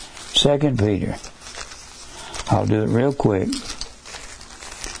 2 Peter. I'll do it real quick.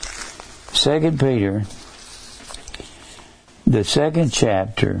 2 Peter, the 2nd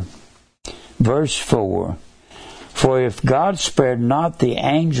chapter, verse 4. For if God spared not the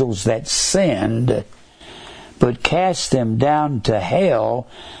angels that sinned, but cast them down to hell,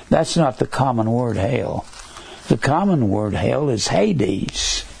 that's not the common word hell. The common word hell is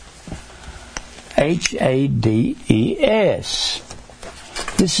Hades. Hades.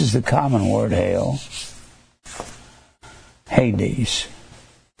 This is the common word hell. Hades.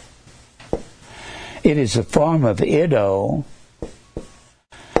 It is a form of Ido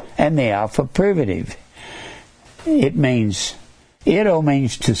and the alpha privative. It means, Ido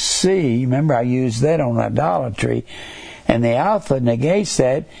means to see. Remember, I used that on idolatry. And the alpha negates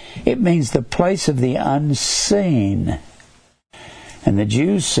that. It means the place of the unseen. And the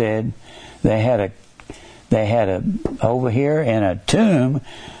Jews said they had over here in a tomb,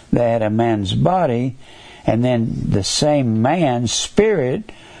 they had a man's body, and then the same man's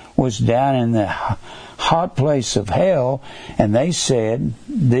spirit was down in the hot place of hell, and they said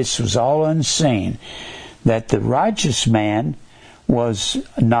this was all unseen, that the righteous man was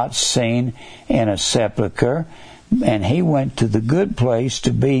not seen in a sepulcher, and he went to the good place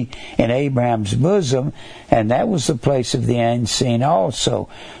to be in Abraham's bosom, and that was the place of the unseen also.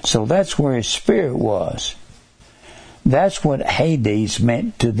 So that's where his spirit was. That's what Hades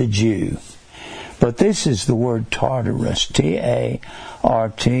meant to the Jew. But this is the word Tartarus, Tartarus.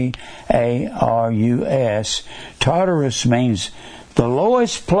 Tartarus means the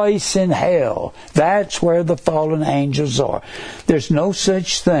lowest place in hell. That's where the fallen angels are. There's no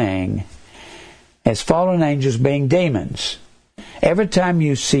such thing as fallen angels being demons. Every time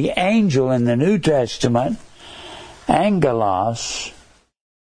you see angel in the New Testament, angelos,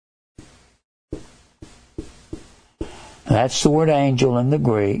 that's the word angel in the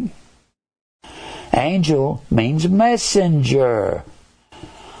Greek. Angel means messenger.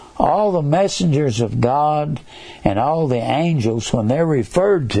 All the messengers of God and all the angels, when they're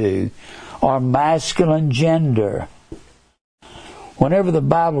referred to, are masculine gender. Whenever the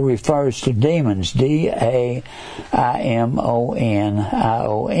Bible refers to demons, D-A-I-M-O-N-I-O-N,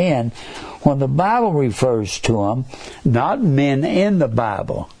 when the Bible refers to them, not men in the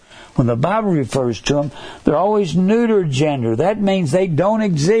Bible, when the Bible refers to them, they're always neuter gender. That means they don't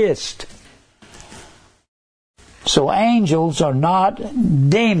exist. So angels are not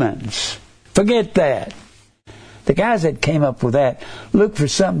demons. Forget that. The guys that came up with that looked for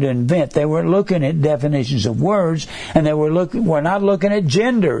something to invent. They weren't looking at definitions of words, and they were not looking at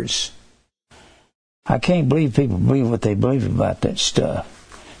genders. I can't believe people believe what they believe about that stuff.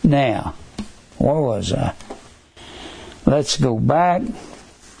 Now, where was I? Let's go back.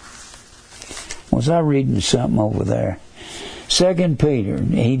 Was I reading something over there? 2 Peter,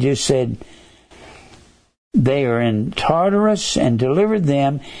 he just said, they are in Tartarus, and delivered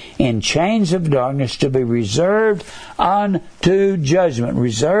them in chains of darkness to be reserved unto judgment.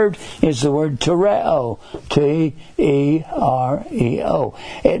 Reserved is the word tereo, T-E-R-E-O.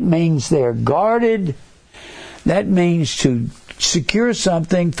 It means they're guarded. That means to secure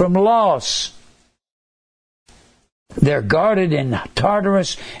something from loss. They're guarded in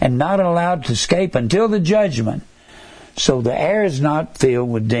Tartarus and not allowed to escape until the judgment. So the air is not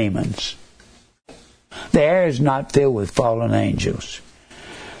filled with demons. The air is not filled with fallen angels.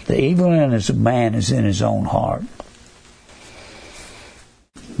 The evilness of man is in his own heart.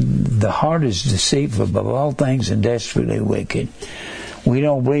 The heart is deceitful above all things and desperately wicked. We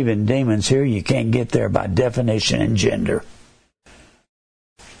don't believe in demons here. You can't get there by definition and gender.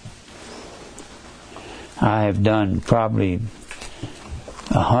 I have done probably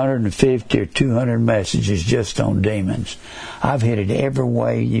 150 or 200 messages just on demons. I've hit it every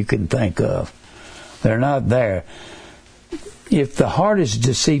way you can think of. They're not there. If the heart is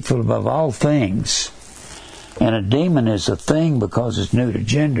deceitful above all things, and a demon is a thing because it's neuter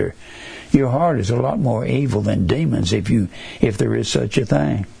gender, your heart is a lot more evil than demons if there is such a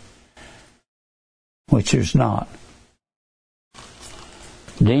thing, which there's not.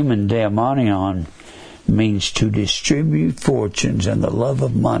 Demon daimonion means to distribute fortunes, and the love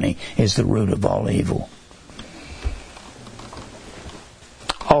of money is the root of all evil.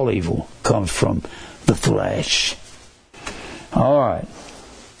 All evil comes from the flesh. All right.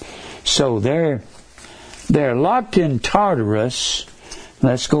 So they're locked in Tartarus.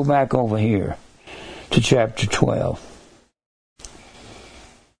 Let's go back over here to chapter 12.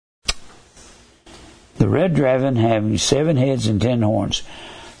 The red dragon having 7 heads and 10 horns.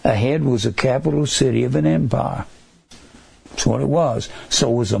 A head was a capital city of an empire. That's what it was.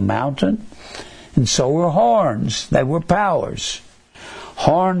 So was a mountain, and so were horns. They were powers.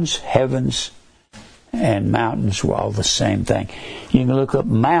 Horns, heavens, and mountains were all the same thing. You can look up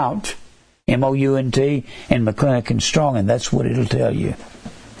Mount, M-O-U-N-T, in McClintock and Strong, and that's what it'll tell you.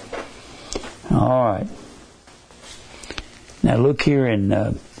 All right. Now look here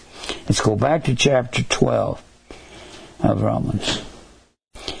let's go back to chapter 12 of Romans.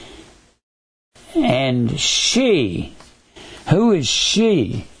 And she, who is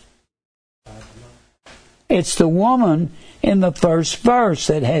she? It's the woman in the first verse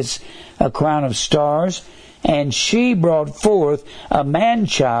that has a crown of stars. And she brought forth a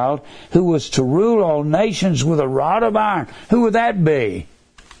man-child who was to rule all nations with a rod of iron. Who would that be?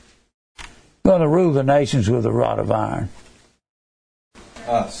 Going to rule the nations with a rod of iron.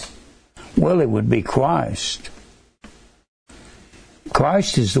 Us. Well, it would be Christ.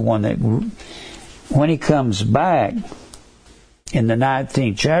 Christ is the one that, when he comes back in the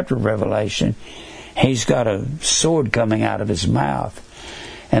 19th chapter of Revelation, he's got a sword coming out of his mouth.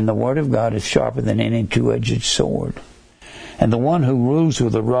 And the word of God is sharper than any two-edged sword. And the one who rules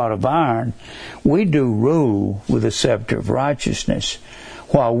with a rod of iron, we do rule with a scepter of righteousness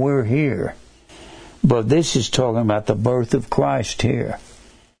while we're here. But this is talking about the birth of Christ here.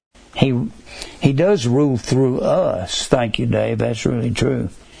 He does rule through us. Thank you, Dave. That's really true.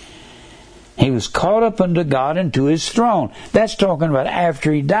 He was caught up unto God and to his throne. That's talking about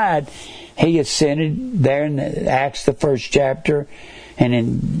after he died. He ascended there in Acts, the 1st chapter.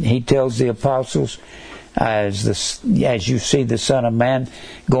 And he tells the apostles, as you see the Son of Man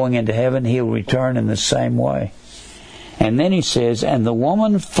going into heaven, he'll return in the same way. And then he says, and the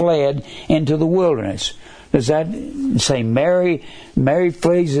woman fled into the wilderness. Does that say Mary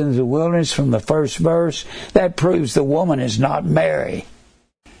flees into the wilderness from the first verse? That proves the woman is not Mary.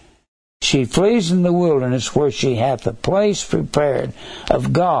 She flees in the wilderness where she hath a place prepared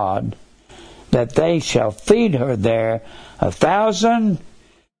of God, that they shall feed her there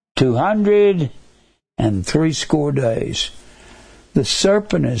 1,260 days. The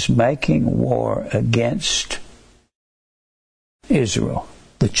serpent is making war against Israel,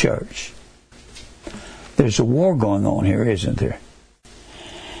 the church. There's a war going on here, isn't there?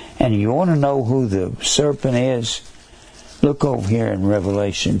 And you want to know who the serpent is? Look over here in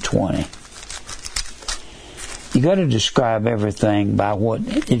Revelation 20. You got to describe everything by what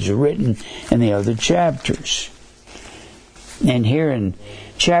is written in the other chapters. And here in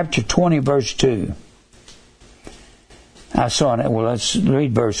chapter 20, verse 2, let's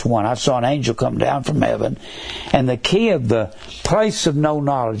read verse 1. I saw an angel come down from heaven, and the key of the place of no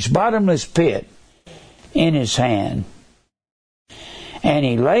knowledge, bottomless pit, in his hand. And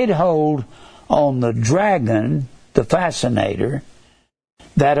he laid hold on the dragon, the fascinator,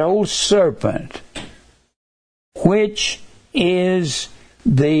 that old serpent, which is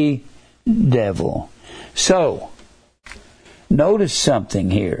the devil. So, notice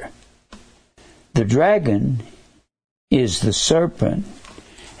something here. The dragon is the serpent,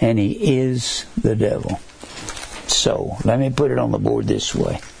 and he is the devil. So, let me put it on the board this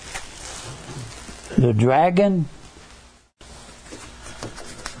way. The dragon,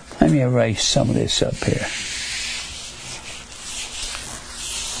 let me erase some of this up here.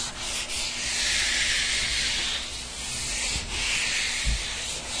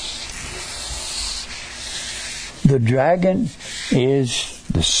 The dragon is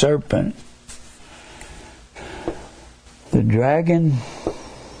the serpent. The dragon,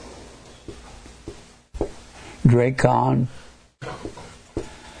 Dracon,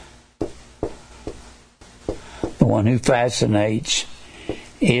 the one who fascinates,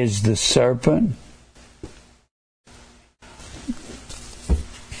 is the serpent.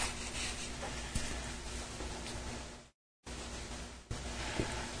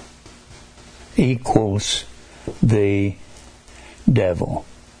 Equals the devil.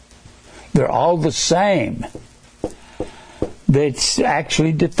 They're all the same. That's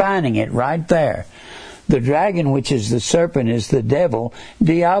actually defining it right there. The dragon, which is the serpent, is the devil,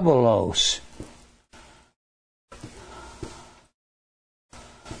 Diabolos.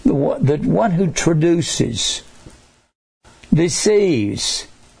 The one who traduces, deceives.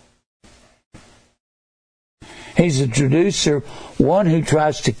 He's a traducer, one who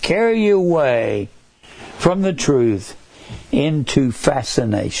tries to carry you away from the truth into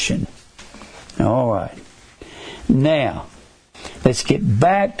fascination. All right. Now, let's get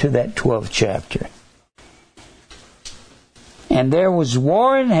back to that 12th chapter. And there was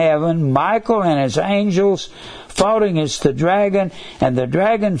war in heaven. Michael and his angels fought against the dragon, and the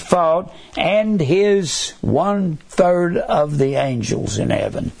dragon fought, and his 1/3 of the angels in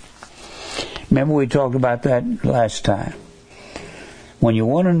heaven. Remember we talked about that last time. When you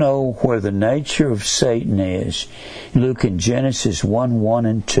want to know where the nature of Satan is, look in Genesis 1:1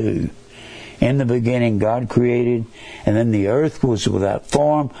 and 2. In the beginning God created, and then the earth was without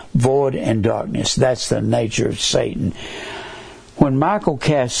form, void, and darkness. That's the nature of Satan. When Michael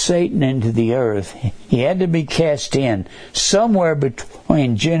cast Satan into the earth, he had to be cast in somewhere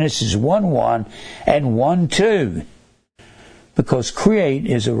between Genesis 1:1 and 1:2. Because create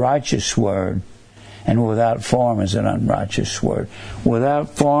is a righteous word, and without form is an unrighteous word. Without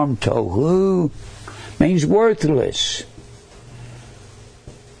form, tohu, means worthless.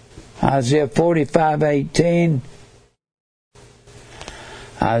 Isaiah 45:18.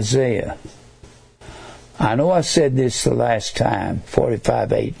 Isaiah. I know I said this the last time,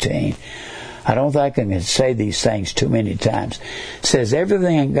 45:18. I don't think I can say these things too many times. It says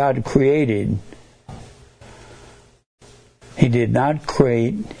everything God created, He did not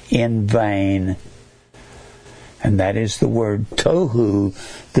create in vain. And that is the word tohu,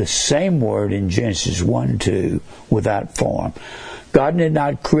 the same word in Genesis 1:2, without form. God did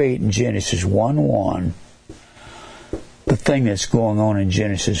not create in Genesis 1:1 the thing that's going on in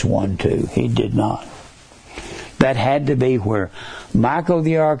Genesis 1:2. He did not. That had to be where Michael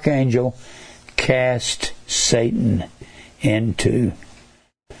the archangel cast Satan into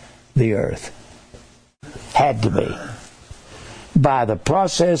the earth. Had to be. By the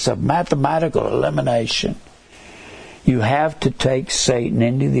process of mathematical elimination. You have to take Satan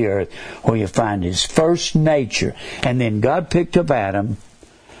into the earth where you find his first nature. And then God picked up Adam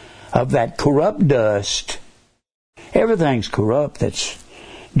of that corrupt dust. Everything's corrupt that's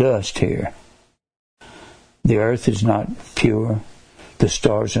dust here. The earth is not pure. The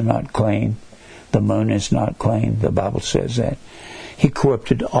stars are not clean. The moon is not clean. The Bible says that. He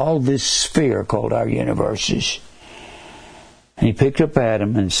corrupted all this sphere called our universes. And he picked up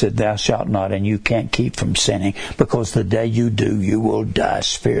Adam and said, thou shalt not, and you can't keep from sinning, because the day you do, you will die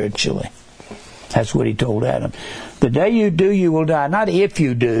spiritually. That's what he told Adam. The day you do, you will die. Not if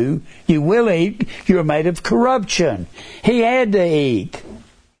you do. You will eat. You're made of corruption. He had to eat.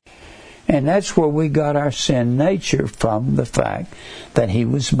 And that's where we got our sin nature from, the fact that he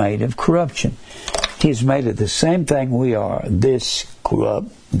was made of corruption. He's made of the same thing we are, this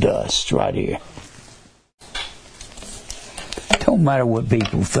corrupt dust right here. Don't matter what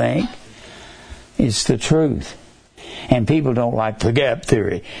people think. It's the truth. And people don't like the gap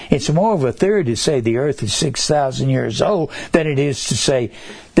theory. It's more of a theory to say the earth is 6,000 years old than it is to say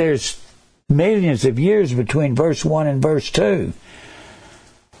there's millions of years between verse 1 and verse 2.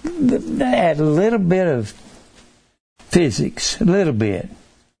 Add a little bit of physics, a little bit.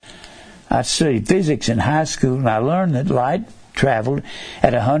 I studied physics in high school, and I learned that light traveled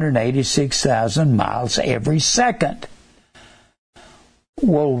at 186,000 miles every second.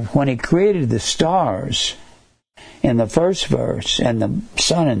 Well, when he created the stars in the first verse, and the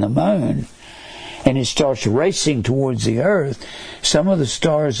sun and the moon, and it starts racing towards the earth, some of the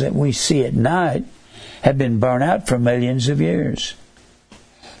stars that we see at night have been burnt out for millions of years.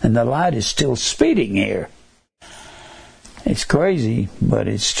 And the light is still speeding here. It's crazy, but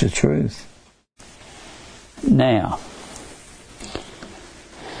it's the truth. Now,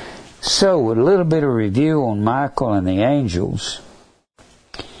 so a little bit of review on Michael and the angels.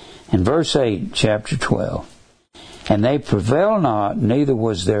 In verse 8, chapter 12. And they prevailed not, neither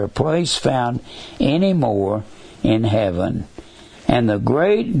was their place found any more in heaven. And the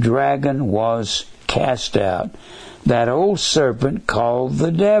great dragon was cast out, that old serpent called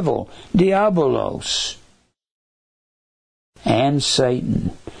the devil, Diabolos, and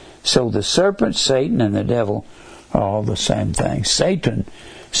Satan. So the serpent, Satan, and the devil are all the same thing. Satan,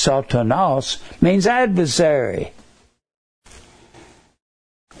 Satanas, means adversary,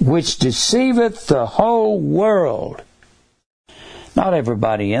 which deceiveth the whole world. Not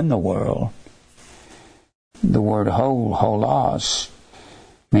everybody in the world. The word whole, holos,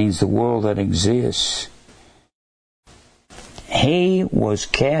 means the world that exists. He was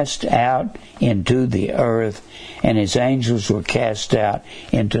cast out into the earth, and his angels were cast out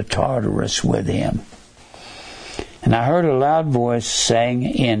into Tartarus with him. And I heard a loud voice saying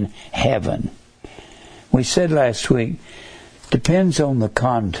in heaven. We said last week, depends on the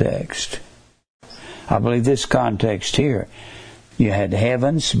context. I believe this context here, you had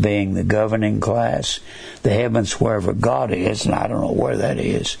heavens being the governing class, the heavens wherever God is, and I don't know where that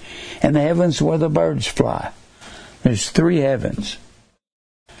is, and the heavens where the birds fly. There's 3 heavens.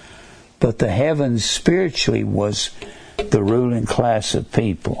 But the heavens spiritually was the ruling class of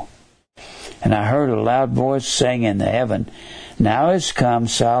people. And I heard a loud voice saying in the heaven, now is come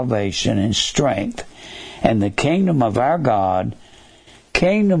salvation and strength, and the kingdom of our God.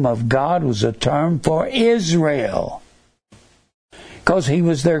 Kingdom of God was a term for Israel, because he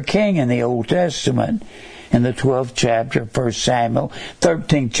was their king in the Old Testament, in the 12th chapter of 1 Samuel,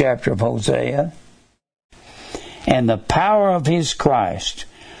 13th chapter of Hosea. And the power of his Christ.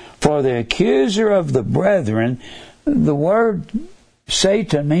 For the accuser of the brethren, the word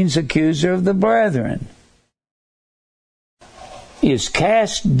Satan means accuser of the brethren, is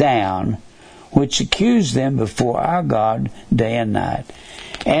cast down, which accused them before our God day and night.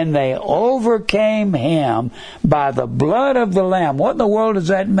 And they overcame him by the blood of the Lamb. What in the world does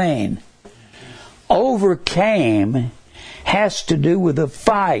that mean? Overcame has to do with a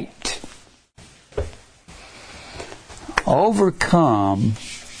fight. Overcome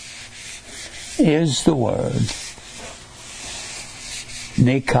is the word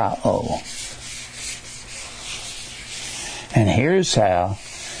Nikao. And here's how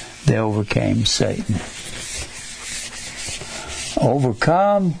they overcame Satan.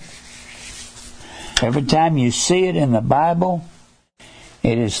 Overcome, every time you see it in the Bible,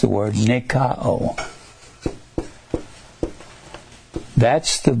 it is the word Nikao.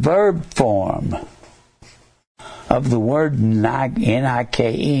 That's the verb form of the word Nike,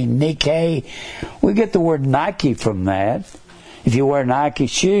 Nike. We get the word Nike from that. If you wear Nike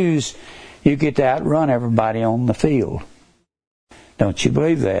shoes, you get to outrun everybody on the field. Don't you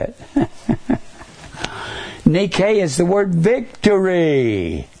believe that? Nike is the word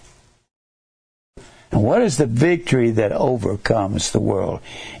victory. And what is the victory that overcomes the world?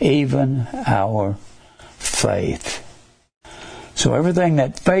 Even our faith. So everything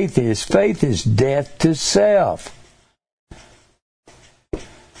that faith is death to self.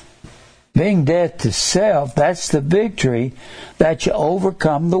 Being death to self, that's the victory that you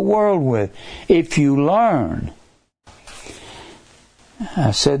overcome the world with. If you learn,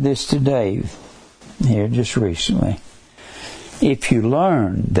 I said this to Dave here just recently, if you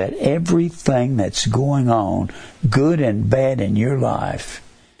learn that everything that's going on, good and bad in your life,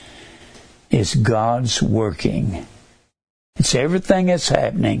 is God's working. It's everything that's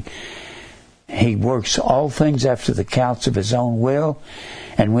happening. He works all things after the counsel of His own will,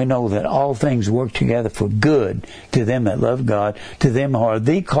 and we know that all things work together for good to them that love God, to them who are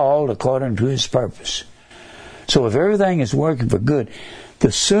the called according to His purpose. So if everything is working for good,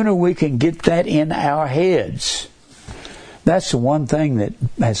 the sooner we can get that in our heads. That's the one thing that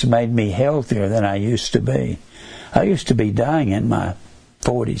has made me healthier than I used to be. I used to be dying in my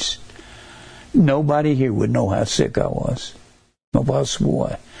 40s. Nobody here would know how sick I was. Nobody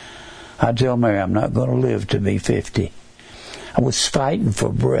swore. I tell Mary I'm not going to live to be 50. I was fighting for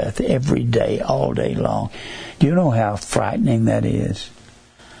breath every day, all day long. Do you know how frightening that is?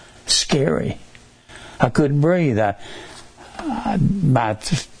 Scary. I couldn't breathe. My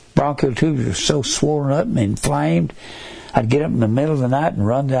bronchial tubes were so swollen up and inflamed. I'd get up in the middle of the night and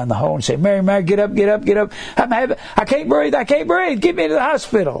run down the hall and say, Mary, get up. I can't breathe. Get me to the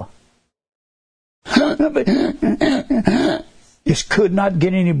hospital. Just could not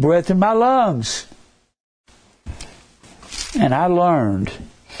get any breath in my lungs. And I learned,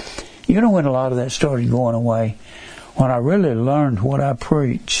 when a lot of that started going away? When I really learned what I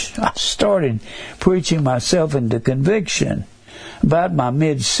preach. I started preaching myself into conviction. About my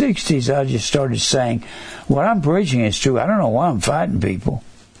mid-60s, I just started saying, what I'm preaching is true. I don't know why I'm fighting people.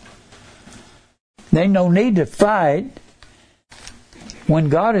 There ain't no need to fight when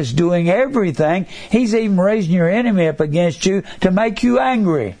God is doing everything. He's even raising your enemy up against you to make you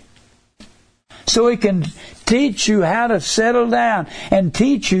angry. So He can teach you how to settle down and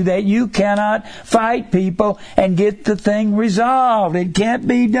teach you that you cannot fight people and get the thing resolved. It can't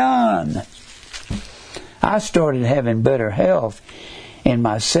be done. I started having better health in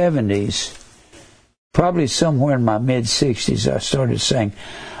my 70s. Probably somewhere in my mid-60s, I started saying,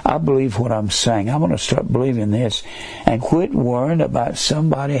 I believe what I'm saying. I'm going to start believing this and quit worrying about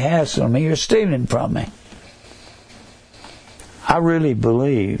somebody hassling me or stealing from me. I really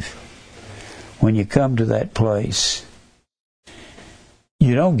believe when you come to that place,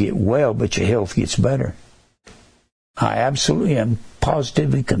 you don't get well, but your health gets better. I absolutely am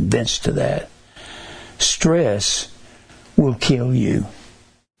positively convinced of that. Stress will kill you.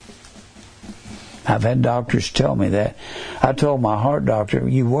 I've had doctors tell me that. I told my heart doctor,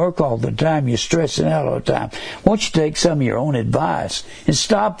 you work all the time, you're stressing out all the time. Why don't you take some of your own advice and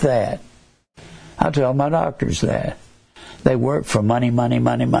stop that? I tell my doctors that. They work for money, more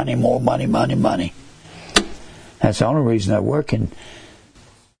money. That's the only reason they're working.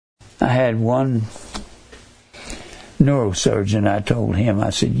 I had one neurosurgeon, I told him, I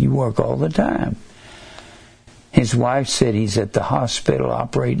said, you work all the time. His wife said he's at the hospital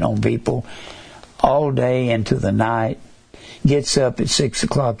operating on people all day into the night, gets up at 6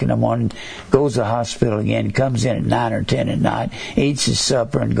 o'clock in the morning, goes to the hospital again, comes in at 9 or 10 at night, eats his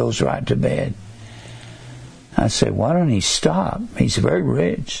supper and goes right to bed. I said, why don't he stop? He's very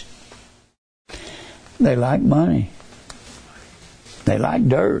rich. They like money. They like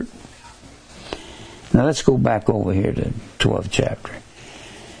dirt. Now let's go back over here to 12th chapter.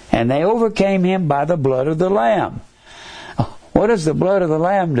 And they overcame him by the blood of the Lamb. What does the blood of the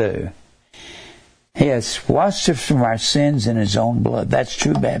Lamb do? He has washed us from our sins in His own blood. That's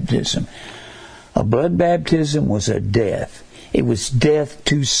true baptism. A blood baptism was a death. It was death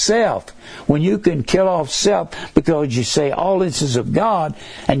to self. When you can kill off self because you say all this is of God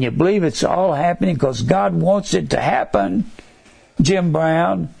and you believe it's all happening because God wants it to happen. Jim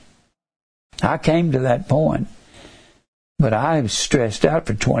Brown, I came to that point. But I was stressed out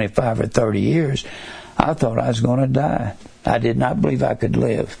for 25 or 30 years. I thought I was going to die. I did not believe I could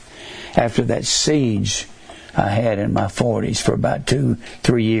live. After that siege I had in my 40s for about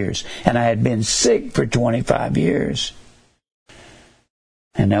 2-3 years. And I had been sick for 25 years.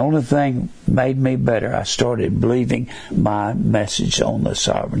 And the only thing made me better, I started believing my message on the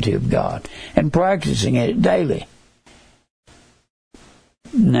sovereignty of God and practicing it daily.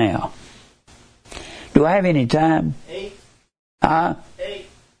 Now, do I have any time? 8. Huh? 8.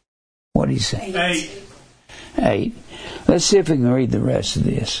 What do you say? 8. 8. Let's see if we can read the rest of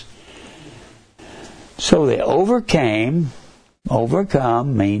this. So they overcome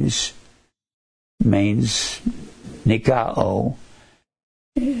means means Nikao.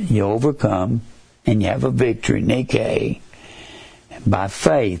 You overcome and you have a victory, Nike, by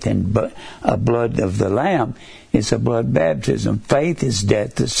faith. And a blood of the Lamb is a blood baptism. Faith is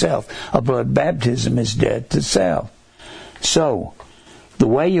death to self. A blood baptism is death to self. So, the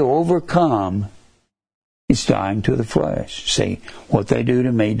way you overcome is dying to the flesh. See, what they do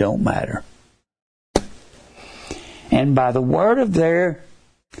to me don't matter. And by the word of their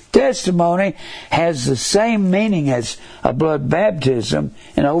testimony has the same meaning as a blood baptism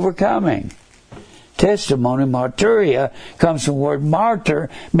in overcoming. Testimony, martyria, comes from the word martyr,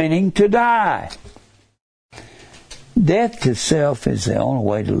 meaning to die. Death to self is the only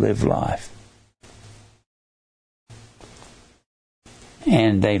way to live life.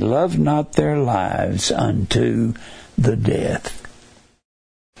 And they love not their lives unto the death.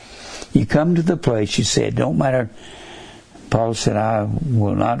 You come to the place, you say, it don't matter. Paul said, I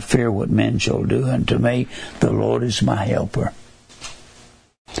will not fear what men shall do unto me. The Lord is my helper.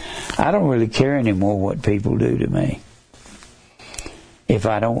 I don't really care anymore what people do to me. If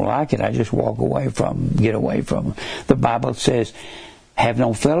I don't like it, I just walk away from them, get away from them. The Bible says, have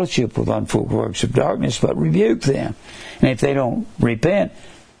no fellowship with unfruitful works of darkness, but rebuke them. And if they don't repent,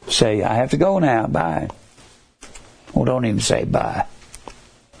 say, I have to go now, bye. Or don't even say bye.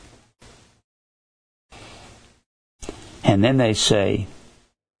 And then they say,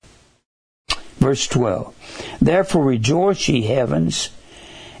 verse 12, therefore rejoice, ye heavens,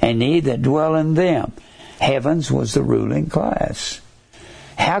 and ye that dwell in them. Heavens was the ruling class.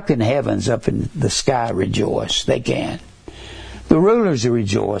 How can heavens up in the sky rejoice? They can't. The rulers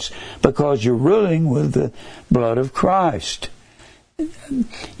rejoice because you're ruling with the blood of Christ.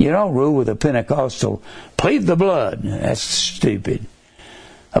 You don't rule with a Pentecostal, plead the blood. That's stupid.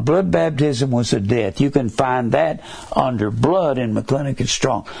 A blood baptism was a death. You can find that under blood in McClintock and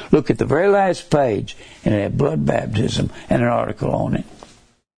Strong. Look at the very last page and it had blood baptism and an article on it.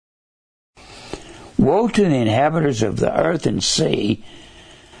 Woe to the inhabitants of the earth and sea,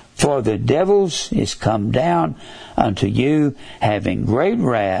 for the devils is come down unto you, having great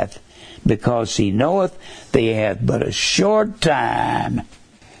wrath, because he knoweth they have but a short time.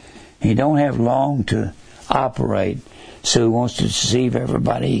 He don't have long to operate, so he wants to deceive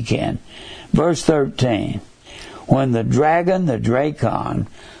everybody he can. Verse 13, when the dragon, the Dracon,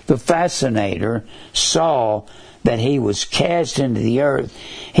 the fascinator, saw that he was cast into the earth,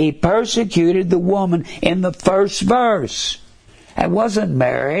 he persecuted the woman in the first verse. That wasn't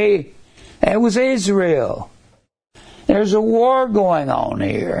Mary. That was Israel. There's a war going on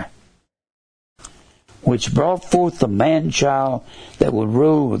here, which brought forth the man-child that would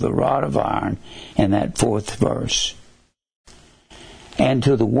rule with a rod of iron, in that fourth verse. And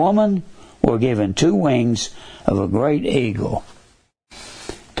to the woman were given 2 wings of a great eagle.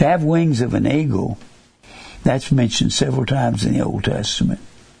 To have wings of an eagle, that's mentioned several times in the Old Testament,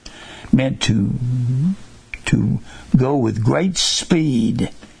 meant to go with great speed.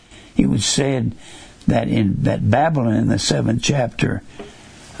 It was said that Babylon in the 7th chapter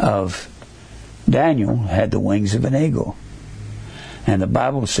of Daniel had the wings of an eagle. And the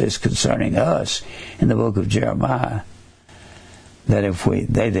Bible says concerning us in the book of Jeremiah that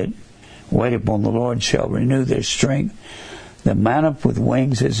they that wait upon the Lord shall renew their strength, that mount up with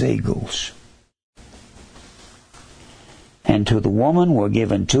wings as eagles. And to the woman were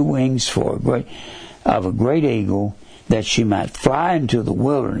given 2 wings of a great eagle, that she might fly into the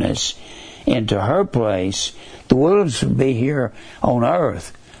wilderness, into her place. The wilderness would be here on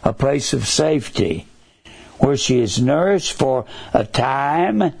earth, a place of safety, where she is nourished for a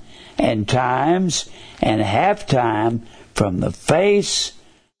time and times and half time from the face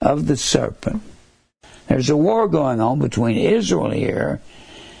of the serpent. There's a war going on between Israel here.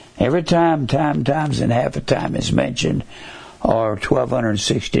 Every time, times and half a time is mentioned, or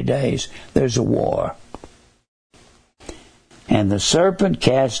 1260 days, there's a war. And the serpent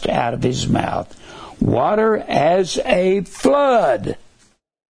cast out of his mouth water as a flood.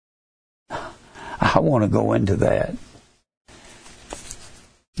 I want to go into that.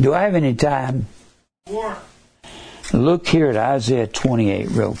 Do I have any time? More. Look here at Isaiah 28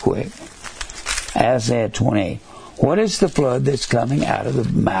 real quick. Isaiah 28. What is the flood that's coming out of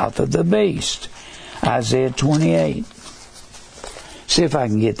the mouth of the beast? Isaiah 28. See if I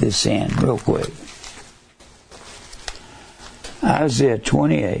can get this in real quick. Isaiah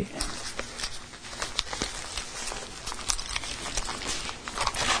 28.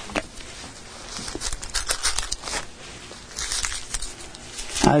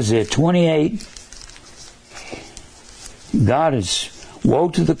 Isaiah 28. God is Woe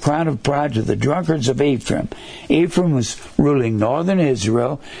to the crown of pride to the drunkards of Ephraim. Ephraim was ruling northern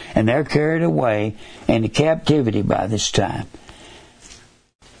Israel, and they're carried away into captivity by this time.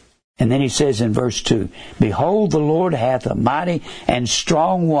 And then he says in verse 2, Behold, the Lord hath a mighty and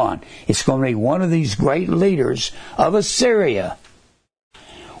strong one. It's going to be one of these great leaders of Assyria,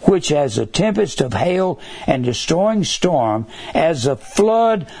 which has a tempest of hail and destroying storm, as a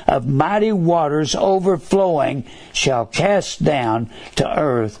flood of mighty waters overflowing, shall cast down to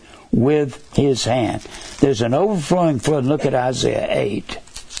earth with his hand. There's an overflowing flood. Look at Isaiah 8.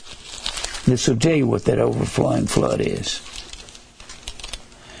 This will tell you what that overflowing flood is.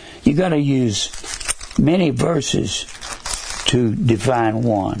 You got to use many verses to define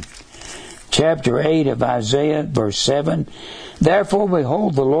one. Chapter 8 of Isaiah, verse 7. Therefore,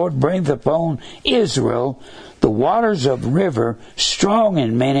 behold, the Lord bringeth upon Israel the waters of river, strong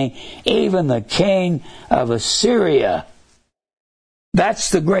and many, even the king of Assyria. That's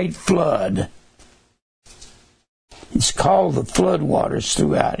the great flood. It's called the flood waters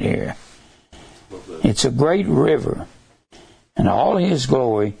throughout here. It's a great river, and all his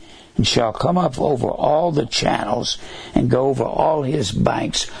glory, and shall come up over all the channels, and go over all his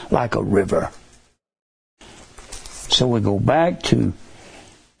banks like a river. So we go back to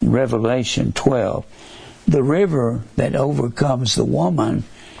Revelation 12. The river that overcomes the woman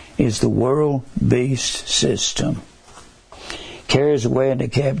is the world beast system. Carries away into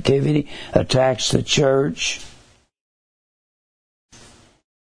captivity, attacks the church.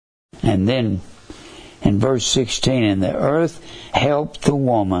 And then in verse 16, and the earth helped the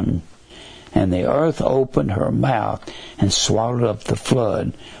woman, and the earth opened her mouth and swallowed up the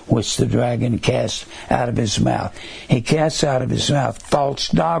flood, which the dragon cast out of his mouth. He casts out of his mouth false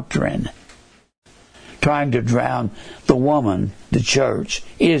doctrine, trying to drown the woman, the church,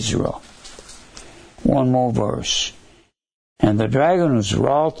 Israel. One more verse. And the dragon was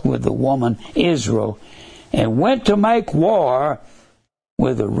wroth with the woman, Israel, and went to make war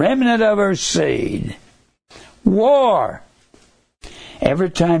with the remnant of her seed. War!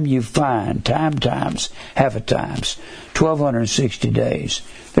 Every time you find, times, half a times, 1,260 days,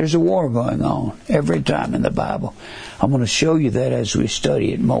 there's a war going on every time in the Bible. I'm going to show you that as we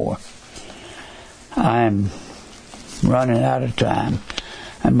study it more. I'm running out of time,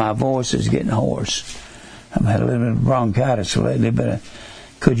 and my voice is getting hoarse. I've had a little bit of bronchitis lately, but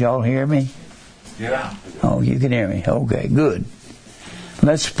could y'all hear me? Yeah. Oh, you can hear me. Okay, good.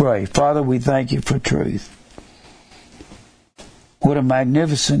 Let's pray. Father, we thank you for truth. What a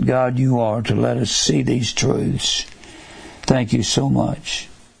magnificent God you are to let us see these truths. Thank you so much.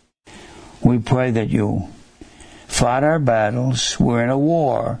 We pray that you'll fight our battles. We're in a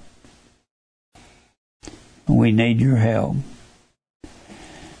war. We need your help.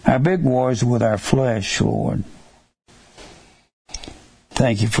 Our big war is with our flesh, Lord.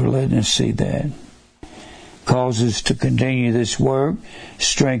 Thank you for letting us see that. Cause us to continue this work,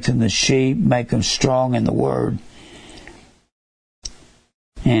 strengthen the sheep, make them strong in the Word.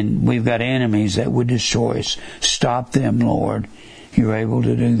 And we've got enemies that would destroy us. Stop them, Lord. You're able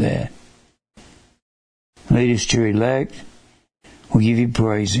to do that. Lead us to your elect. We'll give you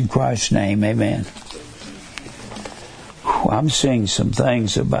praise in Christ's name. Amen. I'm seeing some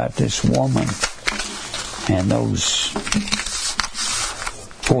things about this woman and those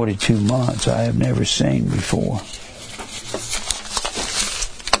 42 months I have never seen before.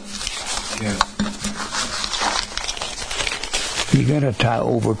 Yeah. You got to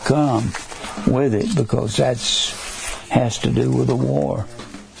overcome with it, because that's has to do with the war.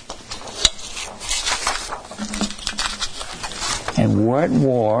 And we're at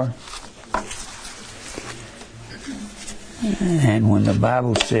war. And when the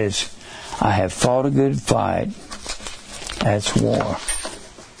Bible says, I have fought a good fight, that's war.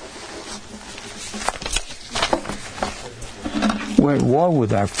 We're at war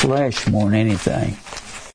with our flesh more than anything.